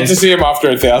 I hate to see him after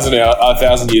 1,000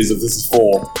 years if this is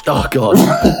 4. Oh god.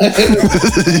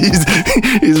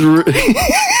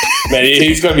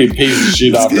 he's gonna be a piece of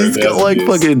shit after. He's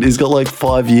got like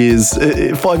 5 years.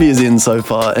 5 years in so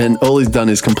far, and all he's done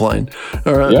is complain.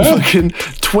 All right. Yeah. Fucking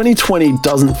 2020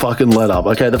 doesn't fucking let up.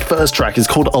 Okay. The first track is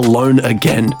called Alone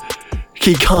Again.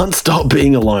 He can't stop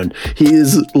being alone. He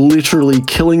is literally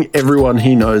killing everyone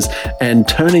he knows and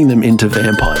turning them into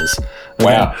vampires. Okay?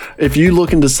 Wow. If you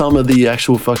look into some of the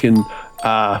actual fucking...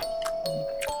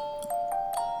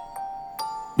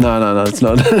 No, it's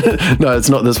not. No, it's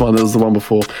not this one. It was the one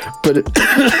before. But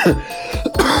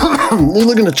you're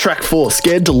looking at track 4,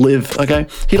 Scared to Live, okay?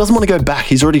 He doesn't want to go back.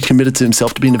 He's already committed to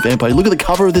himself to being a vampire. Look at the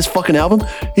cover of this fucking album.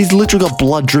 He's literally got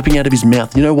blood dripping out of his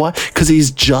mouth. You know why? Because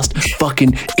he's just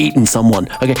fucking eaten someone,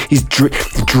 okay? He's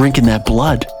drinking that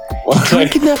blood. He's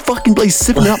drinking that fucking blood. He's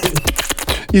sipping it up.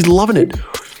 He's loving it.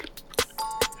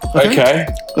 Okay.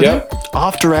 Yep.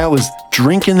 After hours,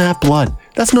 drinking that blood.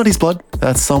 That's not his blood.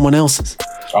 That's someone else's.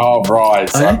 Oh, right.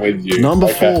 So I'm with you. Number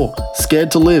 4,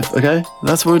 Scared to Live, okay?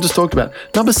 That's what we just talked about.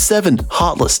 Number 7,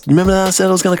 Heartless. Remember that I said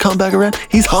I was going to come back around?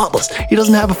 He's heartless. He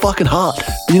doesn't have a fucking heart.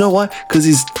 You know why? Because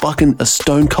he's fucking a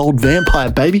stone-cold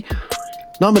vampire, baby.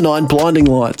 Number 9, Blinding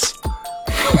Lights.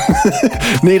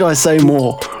 Need I say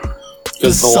more?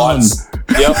 The sun. Lights.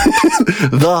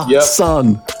 Yep.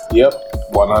 Sun. Yep.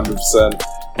 100%.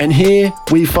 And here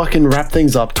we fucking wrap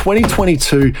things up.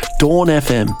 2022, Dawn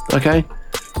FM, okay?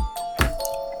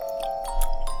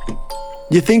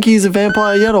 You think he's a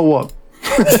vampire yet or what?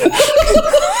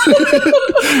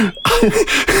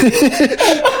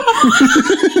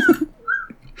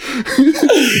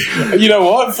 You know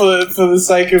what? For the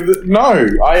sake of it, no,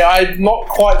 I'm not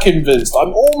quite convinced.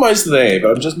 I'm almost there,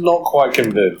 but I'm just not quite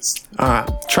convinced. All right,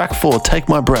 track 4, Take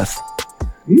My Breath.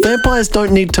 Vampires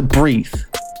don't need to breathe.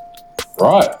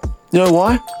 Right. You know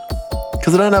why?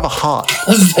 Because they don't have a heart.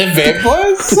 They're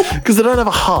vampires? Because they don't have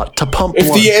a heart to pump blood.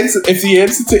 If the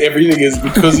answer to everything is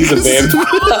because he's a vampire,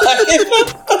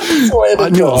 I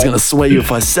knew I was going to sway you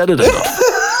if I said it enough.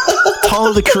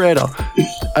 Tyler, the Creator,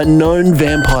 a known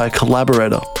vampire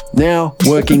collaborator, now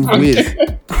working with.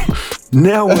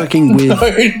 What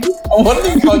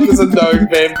the fuck is a known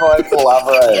vampire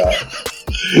collaborator?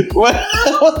 What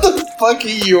the fuck are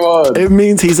you on? It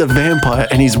means he's a vampire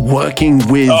and he's working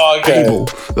with Abel.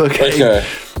 Okay.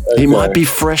 He might be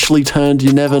freshly turned.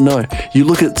 You never know. You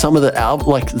look at some of the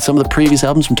some of the previous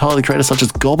albums from Tyler the Creator, such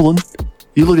as Goblin.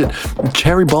 You look at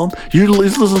Cherry Bomb. You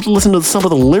listen to some of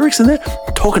the lyrics in there,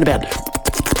 talking about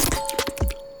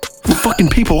fucking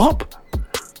people up.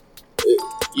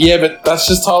 Yeah, but that's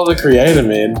just Tyler, the Creator,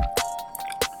 man.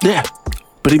 Yeah,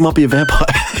 but he might be a vampire.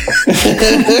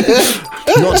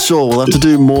 Not sure. We'll have to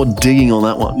do more digging on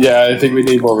that one. Yeah, I think we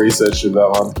need more research in that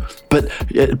one. But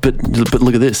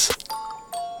look at this.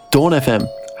 Dawn FM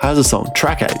has a song,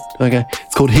 track 8, okay?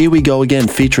 It's called Here We Go Again,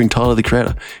 featuring Tyler, the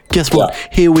Creator. Guess what? Yeah.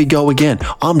 Here we go again.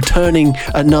 I'm turning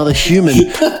another human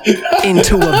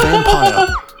into a vampire.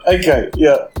 Okay,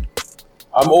 yeah.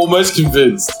 I'm almost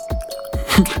convinced.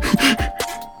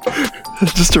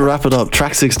 Just to wrap it up,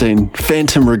 track 16,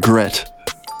 Phantom Regret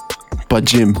by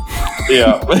Jim.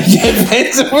 Yeah.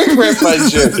 Phantom Regret by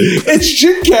Jim. It's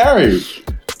Jim Carrey.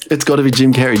 It's got to be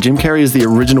Jim Carrey. Jim Carrey is the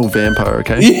original vampire,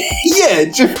 okay? Yeah,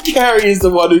 Jim Carrey is the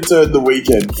one who turned The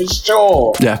Weeknd, for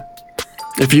sure. Yeah.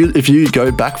 If you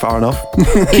go back far enough.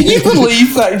 Can you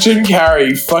believe that Jim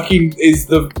Carrey fucking is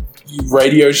the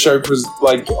radio show for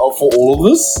all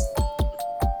of this?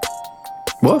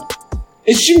 What?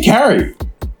 It's Jim Carrey.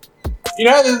 You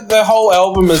know, the whole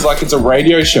album is like it's a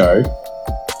radio show.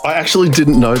 I actually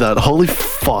didn't know that. Holy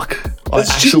fuck. That's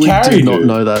I actually Jim Carrey, did not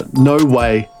know that. No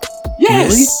way.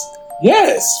 Yes. Really?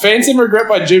 Yes. Phantom Regret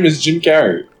by Jim is Jim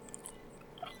Carrey.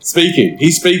 Speaking.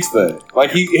 He speaks there.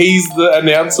 Like, he's the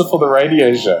announcer for the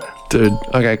radio show. Dude,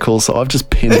 okay, cool. So I've just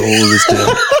pinned all of this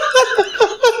down.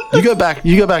 You go back.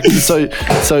 So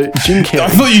Jim Carrey. I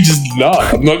thought you just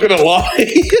nut. I'm not going to lie.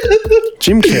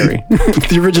 Jim Carrey,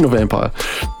 the original vampire.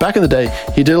 Back in the day,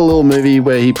 he did a little movie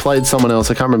where he played someone else.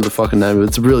 I can't remember the fucking name of it.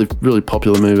 It's a really, really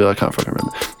popular movie. I can't fucking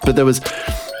remember. But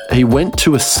he went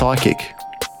to a psychic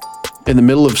in the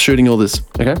middle of shooting all this,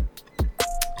 okay?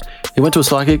 He went to a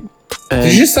psychic and...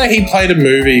 Did you just say he played a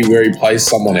movie where he plays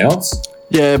someone else?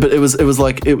 Yeah, but it was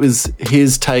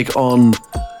his take on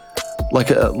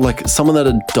like someone that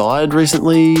had died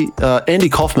recently. Andy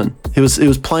Kaufman. He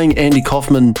was playing Andy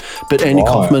Kaufman, but Andy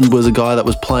Kaufman was a guy that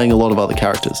was playing a lot of other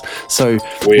characters. So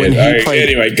weird. When he played,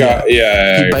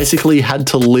 he basically had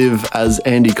to live as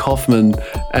Andy Kaufman,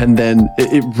 and then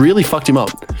it really fucked him up.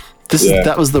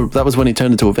 That was when he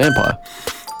turned into a vampire,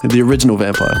 the original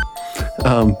vampire,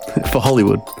 for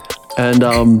Hollywood. And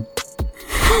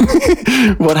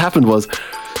what happened was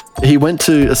he went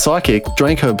to a psychic,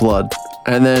 drank her blood,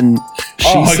 and then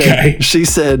she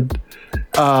said,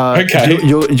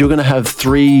 you're going to have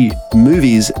 3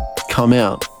 movies come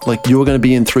out. Like, you're going to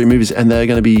be in 3 movies, and they're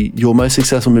going to be your most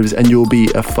successful movies, and you'll be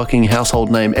a fucking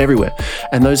household name everywhere.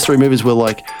 And those 3 movies were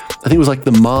like, I think it was like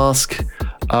The Mask,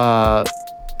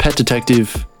 Pet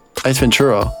Detective, Ace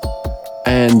Ventura,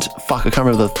 and fuck, I can't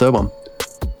remember the third one.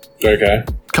 Okay.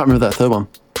 Can't remember that third one.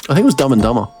 I think it was Dumb and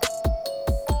Dumber.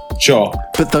 Sure.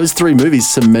 But those 3 movies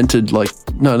cemented, like,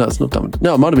 no, it's not Dumb.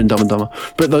 No, it might have been Dumb and Dumber.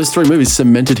 But those 3 movies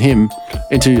cemented him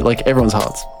into, like, everyone's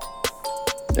hearts.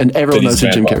 And everyone knows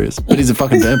who Jim Carrey is. But he's a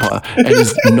fucking vampire. And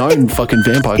he's known fucking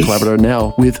vampire collaborator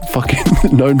now with fucking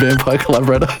known vampire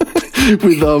collaborator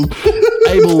with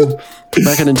Abel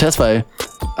Mackin and Tesfaye,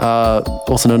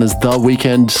 also known as The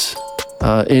Weeknd,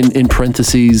 in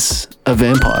parentheses, a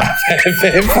vampire.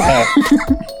 Vampire.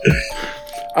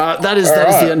 That is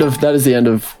the end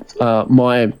of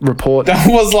my report. That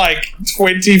was like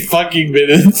 20 fucking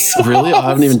minutes. Really? I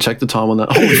haven't even checked the time on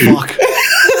that. Holy fuck.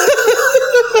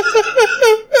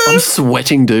 I'm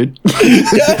sweating, dude.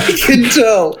 I can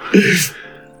tell.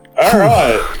 All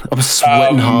right. I'm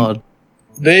sweating hard.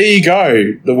 There you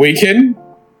go. The Weeknd,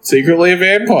 secretly a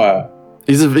vampire.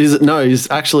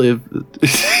 He's actually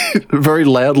very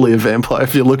loudly a vampire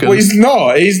if you look at him. He's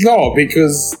not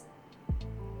because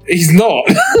he's not.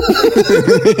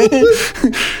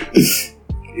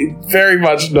 Very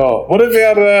much not. What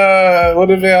about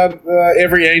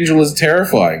Every Angel is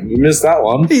Terrifying? You missed that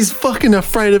one. He's fucking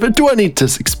afraid of it. Do I need to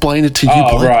explain it to you?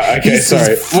 Oh, right. Okay,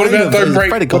 sorry. What about Don't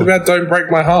Break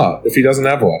My Heart if he doesn't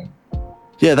have one?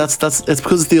 Yeah, it's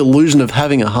because it's the illusion of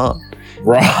having a heart.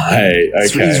 Right.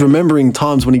 Okay. He's remembering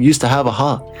times when he used to have a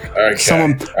heart. Okay.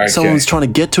 Someone's trying to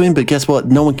get to him, but guess what?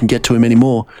 No one can get to him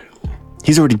anymore.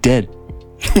 He's already dead.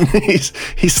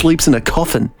 He sleeps in a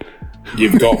coffin.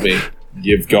 You've got me.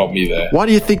 You've got me there. Why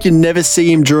do you think you never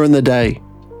see him during the day?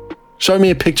 Show me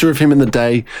a picture of him in the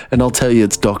day, and I'll tell you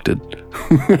it's doctored.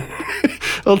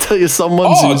 I'll tell you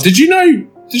someone's... Oh, did you know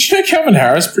Calvin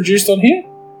Harris produced on here?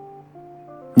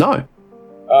 No.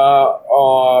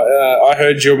 I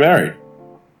heard you're married.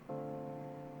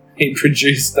 He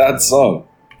produced that song.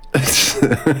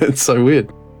 It's so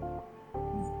weird.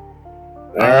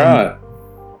 All right.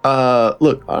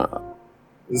 Look.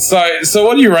 So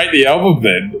what do you rate the album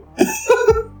then?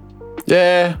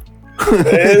 Yeah.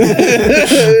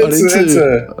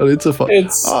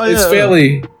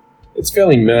 It's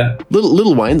fairly meh.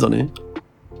 Little Wayne's on here.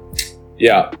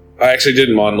 Yeah. I actually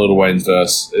didn't mind Lil Wayne's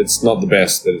verse. It's not the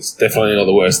best, but it's definitely not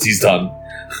the worst he's done.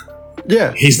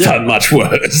 Yeah. He's done much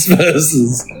worse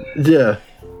verses. Yeah.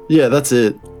 Yeah, that's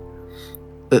it.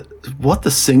 What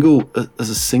the single as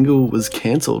a single was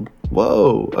cancelled?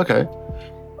 Whoa. Okay.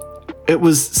 It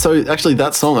was so actually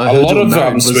that song. I heard a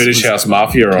lot of Swedish House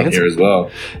Mafia are on here as well.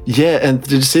 Yeah, and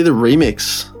did you see the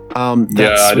remix? I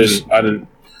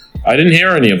didn't hear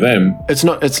any of them. It's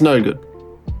no good.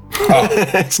 Oh.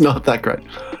 It's not that great.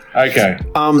 Okay.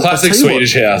 Classic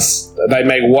Swedish House. They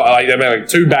make like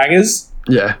 2 bangers.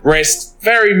 Yeah. Rest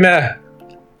very meh.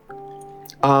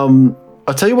 I'll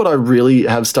tell you what I really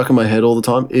have stuck in my head all the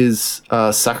time is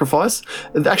Sacrifice.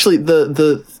 Actually,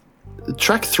 the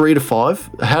track 3 to 5,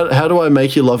 How Do I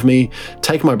Make You Love Me,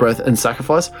 Take My Breath, and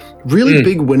Sacrifice, really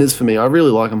big winners for me. I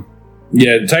really like them.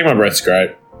 Yeah, Take My Breath's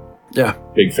great. Yeah.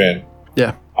 Big fan.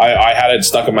 Yeah. I had it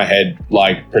stuck in my head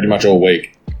like pretty much all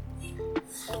week.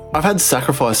 I've had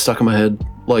Sacrifice stuck in my head.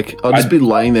 Like, I'll just be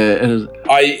laying there and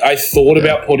I thought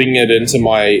about putting it into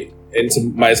my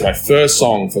first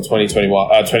song for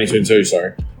 2022,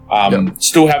 sorry.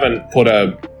 Still haven't put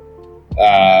I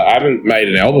haven't made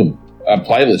a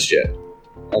playlist yet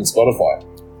on Spotify.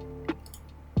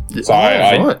 So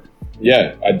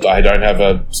I don't have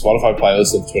a Spotify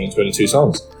playlist of 2022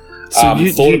 songs. So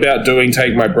thought about doing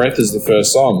Take My Breath as the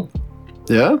first song.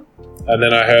 Yeah? And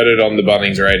then I heard it on the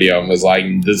Bunnings radio and was like,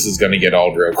 this is going to get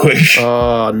old real quick.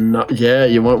 Oh, no. Yeah,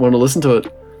 you won't want to listen to it.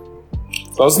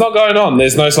 So it's not going on.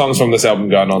 There's no songs from this album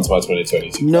going on to my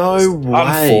 2022. No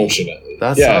way. Unfortunately.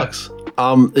 That sucks.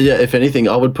 Yeah, if anything,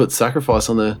 I would put Sacrifice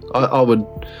on there.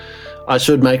 I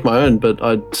should make my own, but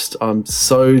I'm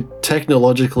so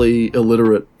technologically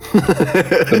illiterate.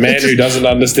 The man who doesn't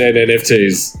understand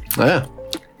NFTs. Yeah.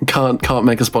 Can't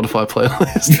make a Spotify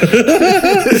playlist.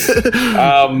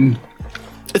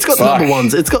 It's got number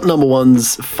ones. It's got number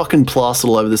ones fucking plastered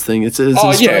all over this thing. It's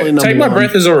Australian number Take My one.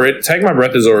 Breath is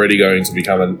already going to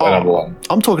become a number one.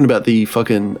 I'm talking about the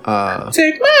fucking Take My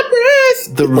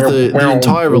Breath. The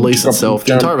entire release itself.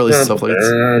 The entire release itself, like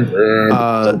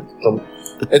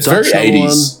it's very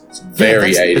 80s. It's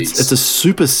very 80s. It's a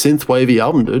super synth wavy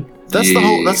album, dude. That's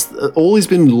all he's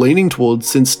been leaning towards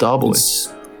since Starboy.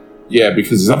 Yeah,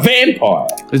 because he's a vampire.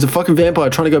 He's a fucking vampire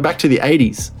trying to go back to the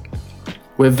 80s,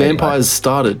 where vampires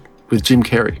started with Jim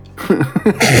Carrey.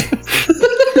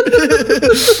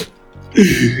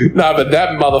 No, but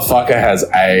that motherfucker has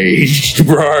aged,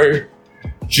 bro.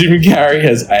 Jim Carrey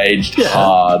has aged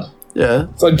hard. Yeah.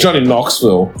 It's like Johnny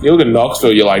Knoxville. You look at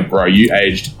Knoxville, you're like, bro, you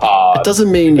aged hard. It doesn't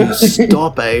mean you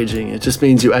stop aging. It just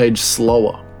means you age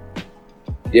slower.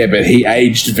 Yeah, but he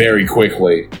aged very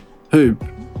quickly. Who?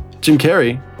 Jim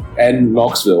Carrey? And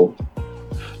Knoxville.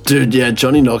 Dude, yeah,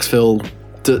 Johnny Knoxville.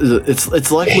 It's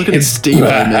like looking at Steve-O,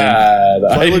 man.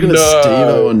 It's like looking at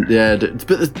Steve-O and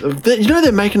but you know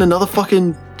they're making another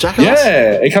fucking Jackass?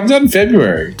 Yeah, it comes out in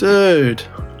February. Dude.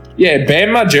 Yeah,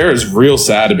 Bam Margera's real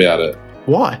sad about it.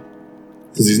 Why?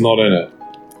 Because he's not in it.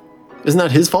 Isn't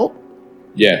that his fault?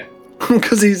 Yeah.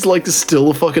 Because he's like still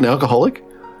a fucking alcoholic?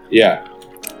 Yeah.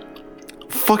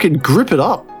 Fucking grip it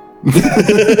up.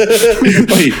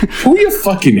 Wait, pull your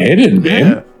fucking head in, man.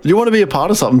 Yeah. You want to be a part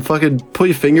of something, fucking pull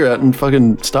your finger out and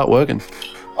fucking start working.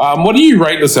 What do you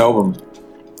rate this album?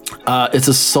 It's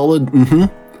a solid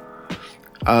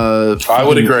I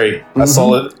would agree. A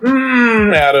solid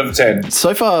out of 10.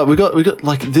 So far we got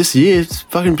like this year it's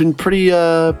fucking been pretty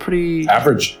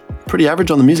average. Pretty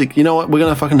average on the music. You know what? We're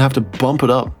gonna fucking have to bump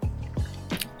it up.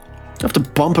 Have to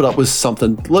bump it up with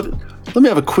something. Let me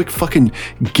have a quick fucking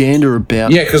gander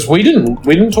about. Yeah, because we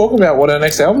didn't talk about what our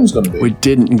next album's going to be. We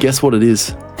didn't, and guess what it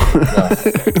is?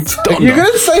 It's Donda. You're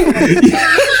going to say.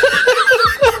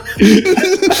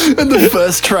 And the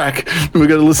first track we're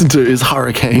going to listen to is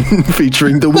Hurricane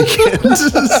featuring The Weeknd.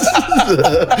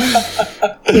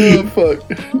 Oh fuck!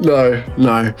 No.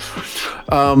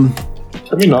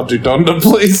 Can we not do Donda,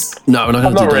 please? No, we're not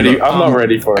going to do Donda. Ready. I'm not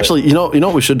ready for it. Actually, you know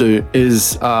what we should do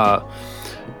is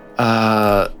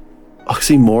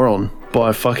Oxymoron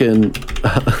by fucking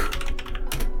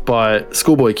by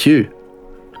Schoolboy Q.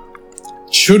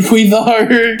 Should we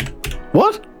though?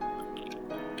 What?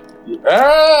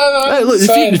 Hey, look,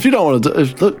 if you don't want to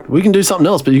look, we can do something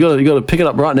else, but you got to pick it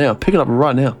up right now. Pick it up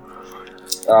right now.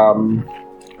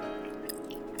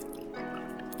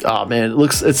 Oh man,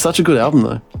 it's such a good album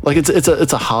though. Like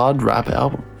it's a hard rap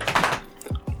album.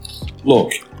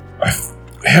 Look,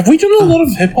 have we done a lot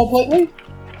of hip hop lately?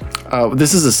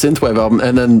 This is a synthwave album,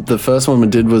 and then the first one we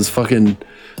did was fucking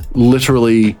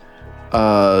literally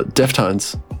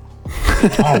Deftones.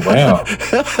 Oh wow!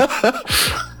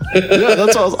 Yeah,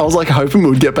 that's what I was like hoping we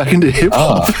would get back into hip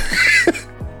hop.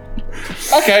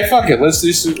 Okay, fuck it. Let's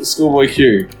do Schoolboy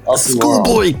Q.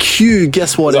 Schoolboy Q.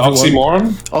 Guess what,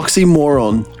 everyone?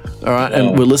 Oxymoron. All right,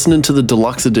 and we're listening to the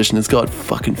deluxe edition. It's got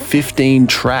fucking 15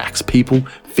 tracks, people.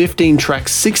 15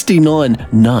 tracks, 69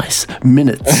 nice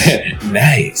minutes.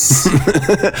 Nice.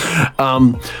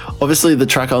 Obviously, the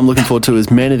track I'm looking forward to is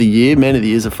Man of the Year. Man of the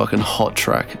Year is a fucking hot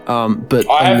track. But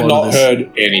I have not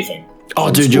heard anything.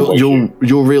 Oh, dude,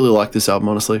 you'll really like this album,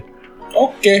 honestly.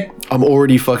 Okay. I'm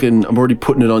already putting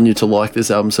it on you to like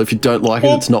this album. So if you don't like it,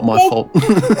 it's not my fault.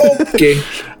 Okay.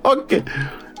 Okay.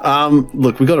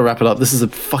 Look, we got to wrap it up. This is a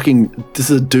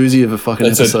doozy of a fucking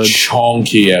episode. It's a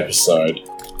chonky episode.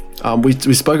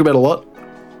 We spoke about a lot,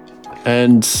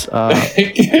 and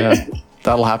yeah,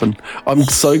 that'll happen. I'm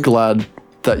so glad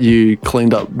that you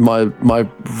cleaned up my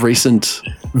recent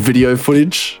video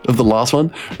footage of the last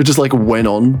one. It just like went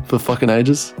on for fucking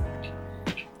ages.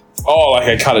 Oh, like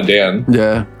I cut it down.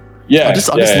 Yeah. Yeah. I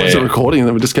just left it recording and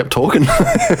then we just kept talking.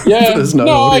 Yeah.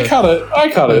 I cut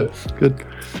it. Good.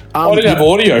 I didn't have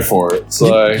audio for it,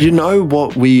 so... You know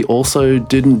what we also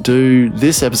didn't do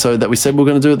this episode that we said we were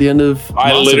going to do at the end of...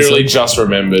 I literally just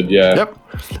remembered, yeah. Yep.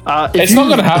 It's not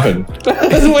going to happen.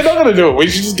 We're not going to do it. We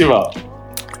should just give up.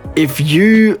 If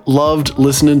you loved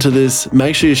listening to this,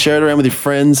 make sure you share it around with your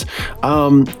friends.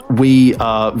 We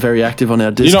are very active on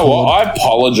our Discord. You know what? I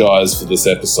apologize for this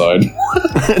episode.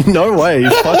 No way.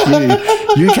 Fuck you.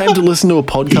 You came to listen to a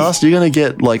podcast. You're going to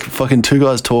get like fucking two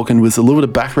guys talking with a little bit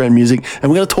of background music, and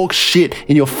we're going to talk shit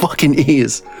in your fucking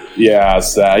ears. Yeah,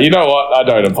 you know what? I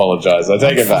don't apologize. I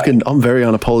take it back. I'm very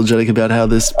unapologetic about how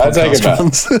this podcast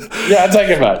runs. Yeah, I take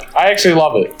it back. I actually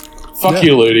love it. Fuck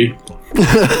you, Ludi.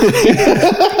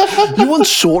 You want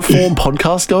short form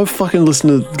podcast? Go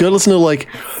listen to like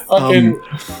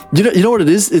you know what it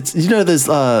is? It's there's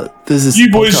this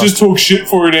you boys podcast. Just talk shit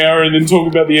for an hour and then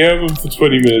talk about the album for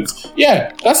 20 minutes.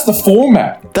 Yeah, that's the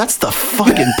format. That's the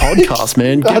fucking podcast,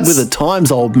 man. Get with the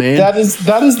times, old man. That is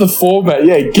the format.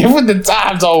 Yeah, get with the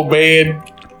times, old man.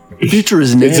 The future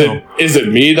is now. Is it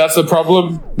me that's the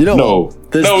problem? You know, no.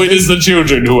 It is the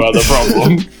children who are the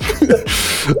problem.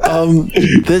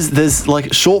 There's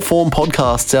like short form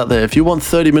podcasts out there. If you want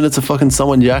 30 minutes of fucking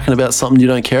someone yakking about something you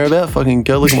don't care about, fucking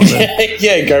go look at one of them.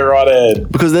 Yeah, go right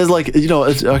ahead. Because there's like,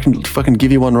 I can fucking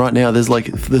give you one right now. There's like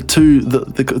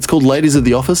it's called Ladies of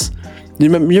the Office.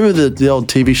 You remember the old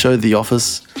TV show The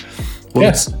Office? Well,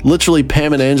 it's literally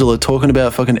Pam and Angela talking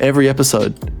about fucking every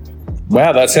episode.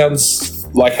 Wow, that sounds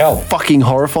like hell. Fucking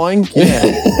horrifying. Yeah.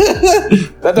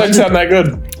 That don't sound that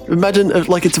good. Imagine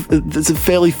like it's a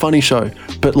fairly funny show,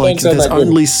 but like there's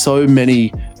only so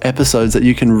many episodes that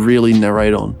you can really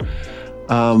narrate on.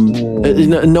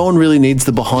 No one really needs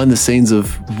the behind the scenes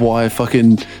of why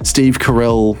fucking Steve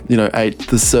Carell, ate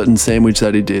the certain sandwich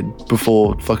that he did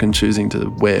before fucking choosing to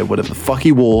wear whatever the fuck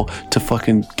he wore to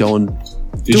fucking go and.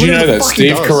 Did you know that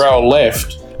Steve Carell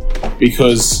left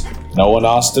because no one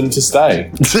asked him to stay?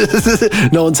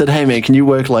 No one said, "Hey man, can you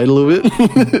work late a little bit?"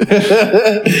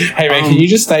 Hey man, can you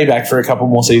just stay back for a couple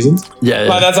more seasons? Yeah.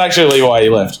 No, that's actually why he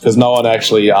left, because no one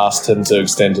actually asked him to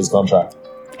extend his contract.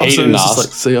 He didn't ask. Like,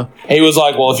 see ya. He was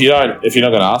like, "Well, if you're not going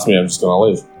to ask me, I'm just going to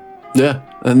leave." Yeah,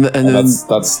 and then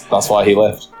that's why he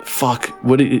left. Fuck.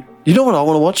 You know what I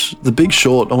want to watch? The Big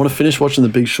Short. I want to finish watching The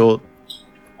Big Short.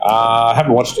 I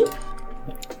haven't watched it.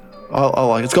 I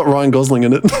like it. It's got Ryan Gosling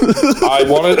in it. I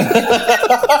want it.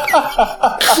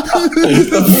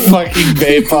 The fucking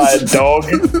vampire dog.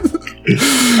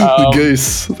 The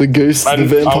goose. The vampire goose.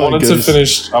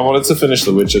 I wanted to finish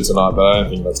The Witcher tonight, but I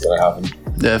don't think that's going to happen.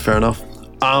 Yeah, fair enough.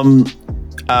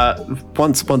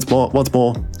 Once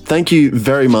more. Thank you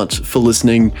very much for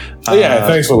listening.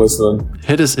 Thanks for listening.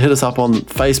 Hit us up on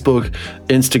Facebook,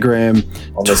 Instagram.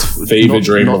 On this fever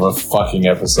dream of a fucking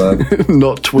episode.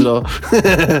 Not Twitter.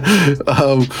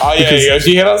 If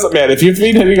you hit us up, man, if you've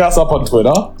been hitting us up on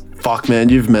Twitter. Fuck, man,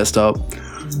 you've messed up.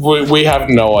 We have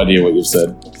no idea what you've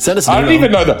said. Send us an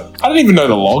email. I don't even know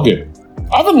the login.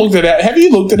 I haven't looked at it. Have you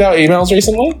looked at our emails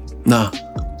recently? Nah.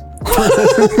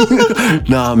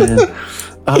 Nah, man.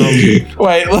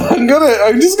 Wait, I'm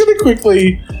just gonna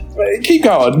quickly keep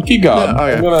going. Yeah,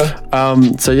 okay.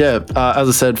 As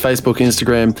I said, Facebook,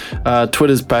 Instagram,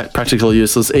 Twitter's practically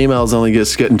useless. Emails only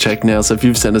getting checked now. So if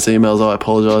you've sent us emails, I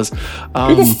apologize.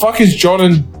 Who the fuck is John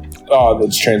and? Oh,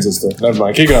 that's Transistor. Never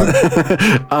mind. Keep going.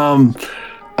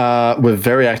 We're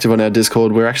very active on our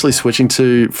Discord. We're actually switching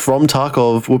from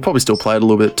Tarkov. We'll probably still play it a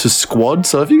little bit to Squad.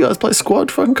 So if you guys play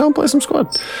Squad, fucking come play some Squad.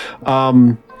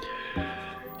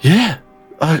 Yeah.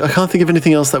 I can't think of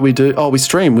anything else that we do. Oh, we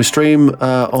stream. We stream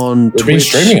on Twitch. We've been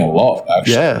streaming a lot,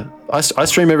 actually. Yeah. I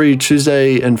stream every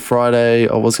Tuesday and Friday.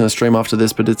 I was going to stream after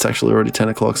this, but it's actually already 10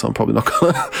 o'clock, so I'm probably not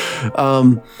going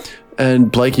to.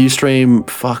 And Blake, you stream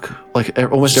like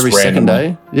almost every second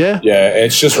day. Yeah,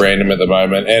 it's just random at the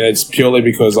moment, and it's purely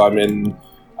because I'm in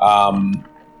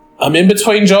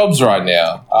between jobs right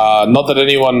now. Not that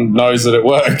anyone knows that at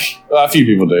work. A few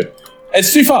people do.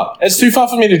 It's too far. It's too far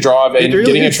for me to drive, and really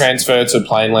getting a transfer to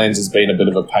Plainlands has been a bit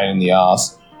of a pain in the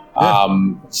ass.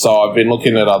 Yeah. So I've been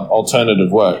looking at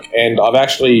alternative work, and I've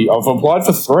applied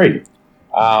for 3.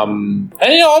 And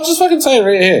I'll just fucking say it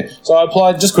right here. So I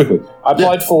applied just quickly. I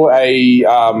applied for a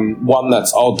one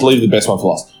that's I'll leave the best one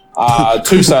for last.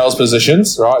 2 sales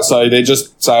positions, right? So they're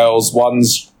just sales.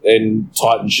 One's in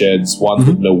Titan Sheds, one's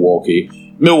in Milwaukee.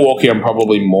 Milwaukee, I'm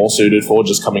probably more suited for,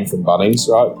 just coming from Bunnings,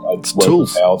 right? I work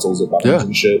with power tools at Bunnings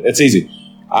and shit. It's easy.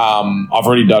 I've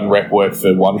already done rep work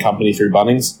for one company through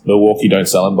Bunnings. Milwaukee don't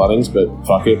sell in Bunnings, but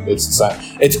fuck it, it's the same.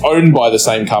 It's owned by the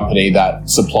same company that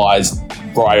supplies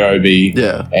Ryobi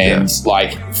and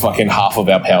like fucking half of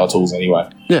our power tools anyway.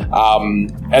 Yeah.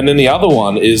 And then the other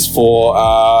one is for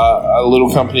a little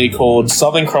company called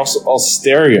Southern Cross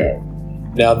Austereo.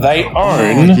 Now they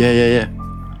own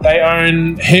they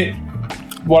own Hit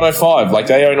 105, like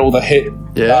they own all the hit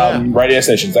radio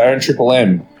stations. They own Triple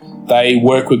M. They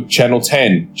work with Channel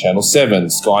 10, Channel 7,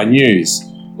 Sky News.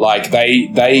 Like they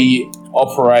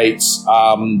operate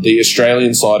the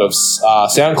Australian side of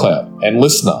SoundCloud and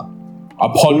Listener, a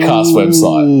podcast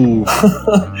website.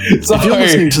 So, if you're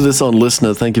listening to this on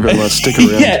Listener, thank you very much. Stick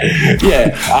around.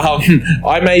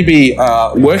 I may be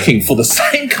working for the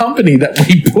same company that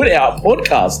we put our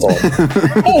podcast on.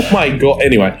 Oh my god.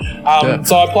 Anyway,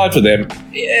 so I applied for them.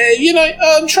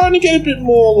 I'm trying to get a bit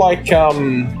more like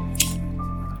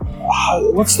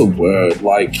what's the word?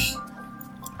 Like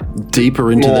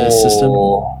deeper into their system.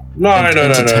 No.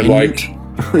 Like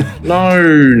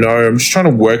no. I'm just trying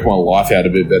to work my life out a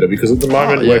bit better because at the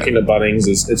moment working at Bunnings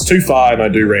it's too far and I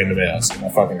do random hours and I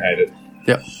fucking hate it.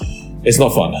 Yep. It's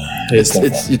not fun. It's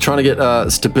not fun. You're trying to get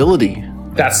stability.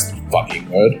 That's the fucking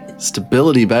word.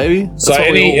 Stability, baby. That's so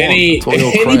any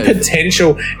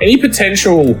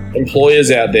potential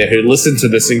employers out there who listen to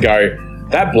this and go,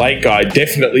 that Blake guy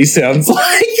definitely sounds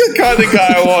like the kind of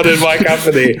guy I want in my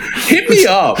company. Hit me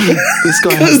up. This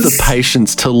guy has the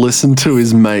patience to listen to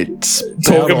his mates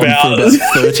talk about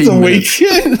 30 minutes.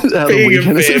 Being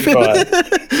a fan.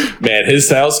 Man, his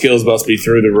sales skills must be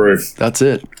through the roof. That's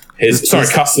it.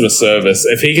 Customer service.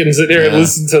 If he can sit there and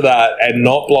listen to that and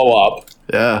not blow up,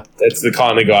 that's the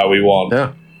kind of guy we want.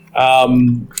 Yeah.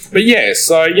 But yeah,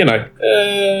 so by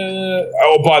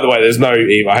the way, there's no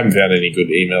email. I haven't found any good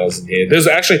emails in here.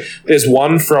 There's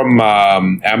one from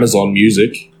Amazon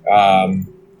Music.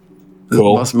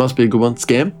 Cool. Must be a good one.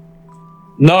 Scam?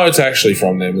 No, it's actually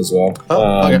from them as well.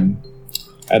 Oh, okay.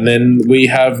 And then we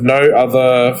have no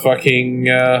other fucking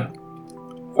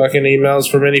emails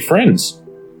from any friends.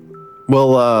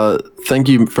 Well, thank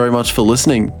you very much for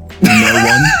listening. No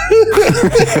one.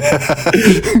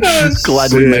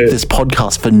 Glad we make this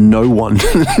podcast for no one.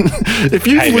 If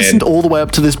you've listened all the way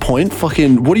up to this point,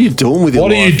 fucking, what are you doing with your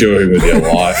life? What are you doing with your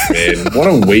life, man? What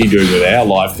are we doing with our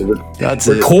life? That's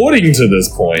recording to this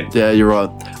point. Yeah, you're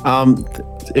right.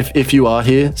 If you are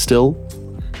here still,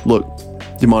 look,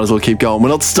 you might as well keep going. We're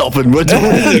not stopping. We're doing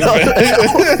it.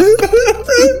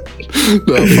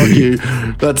 No, fuck you.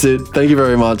 That's it. Thank you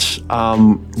very much.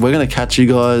 We're going to catch you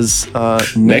guys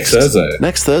next Thursday.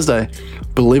 Next Thursday,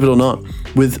 believe it or not.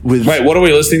 With wait, what are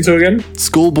we listening to again?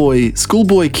 Schoolboy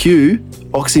Q,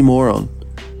 Oxymoron.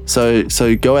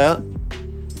 So go out,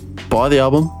 buy the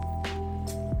album,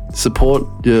 support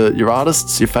your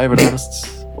artists, your favorite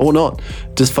artists, or not.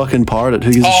 Just fucking pirate it.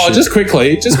 Who gives a shit? Just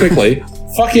quickly.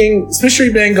 Fucking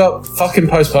Mystery Band got fucking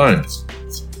postponed.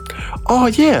 Oh,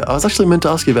 yeah. I was actually meant to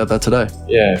ask you about that today.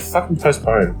 Yeah, fucking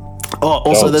postponed. Oh,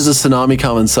 also, there's a tsunami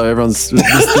coming, so this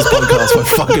podcast won't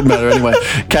fucking matter anyway.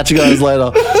 Catch you guys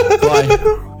later. Bye.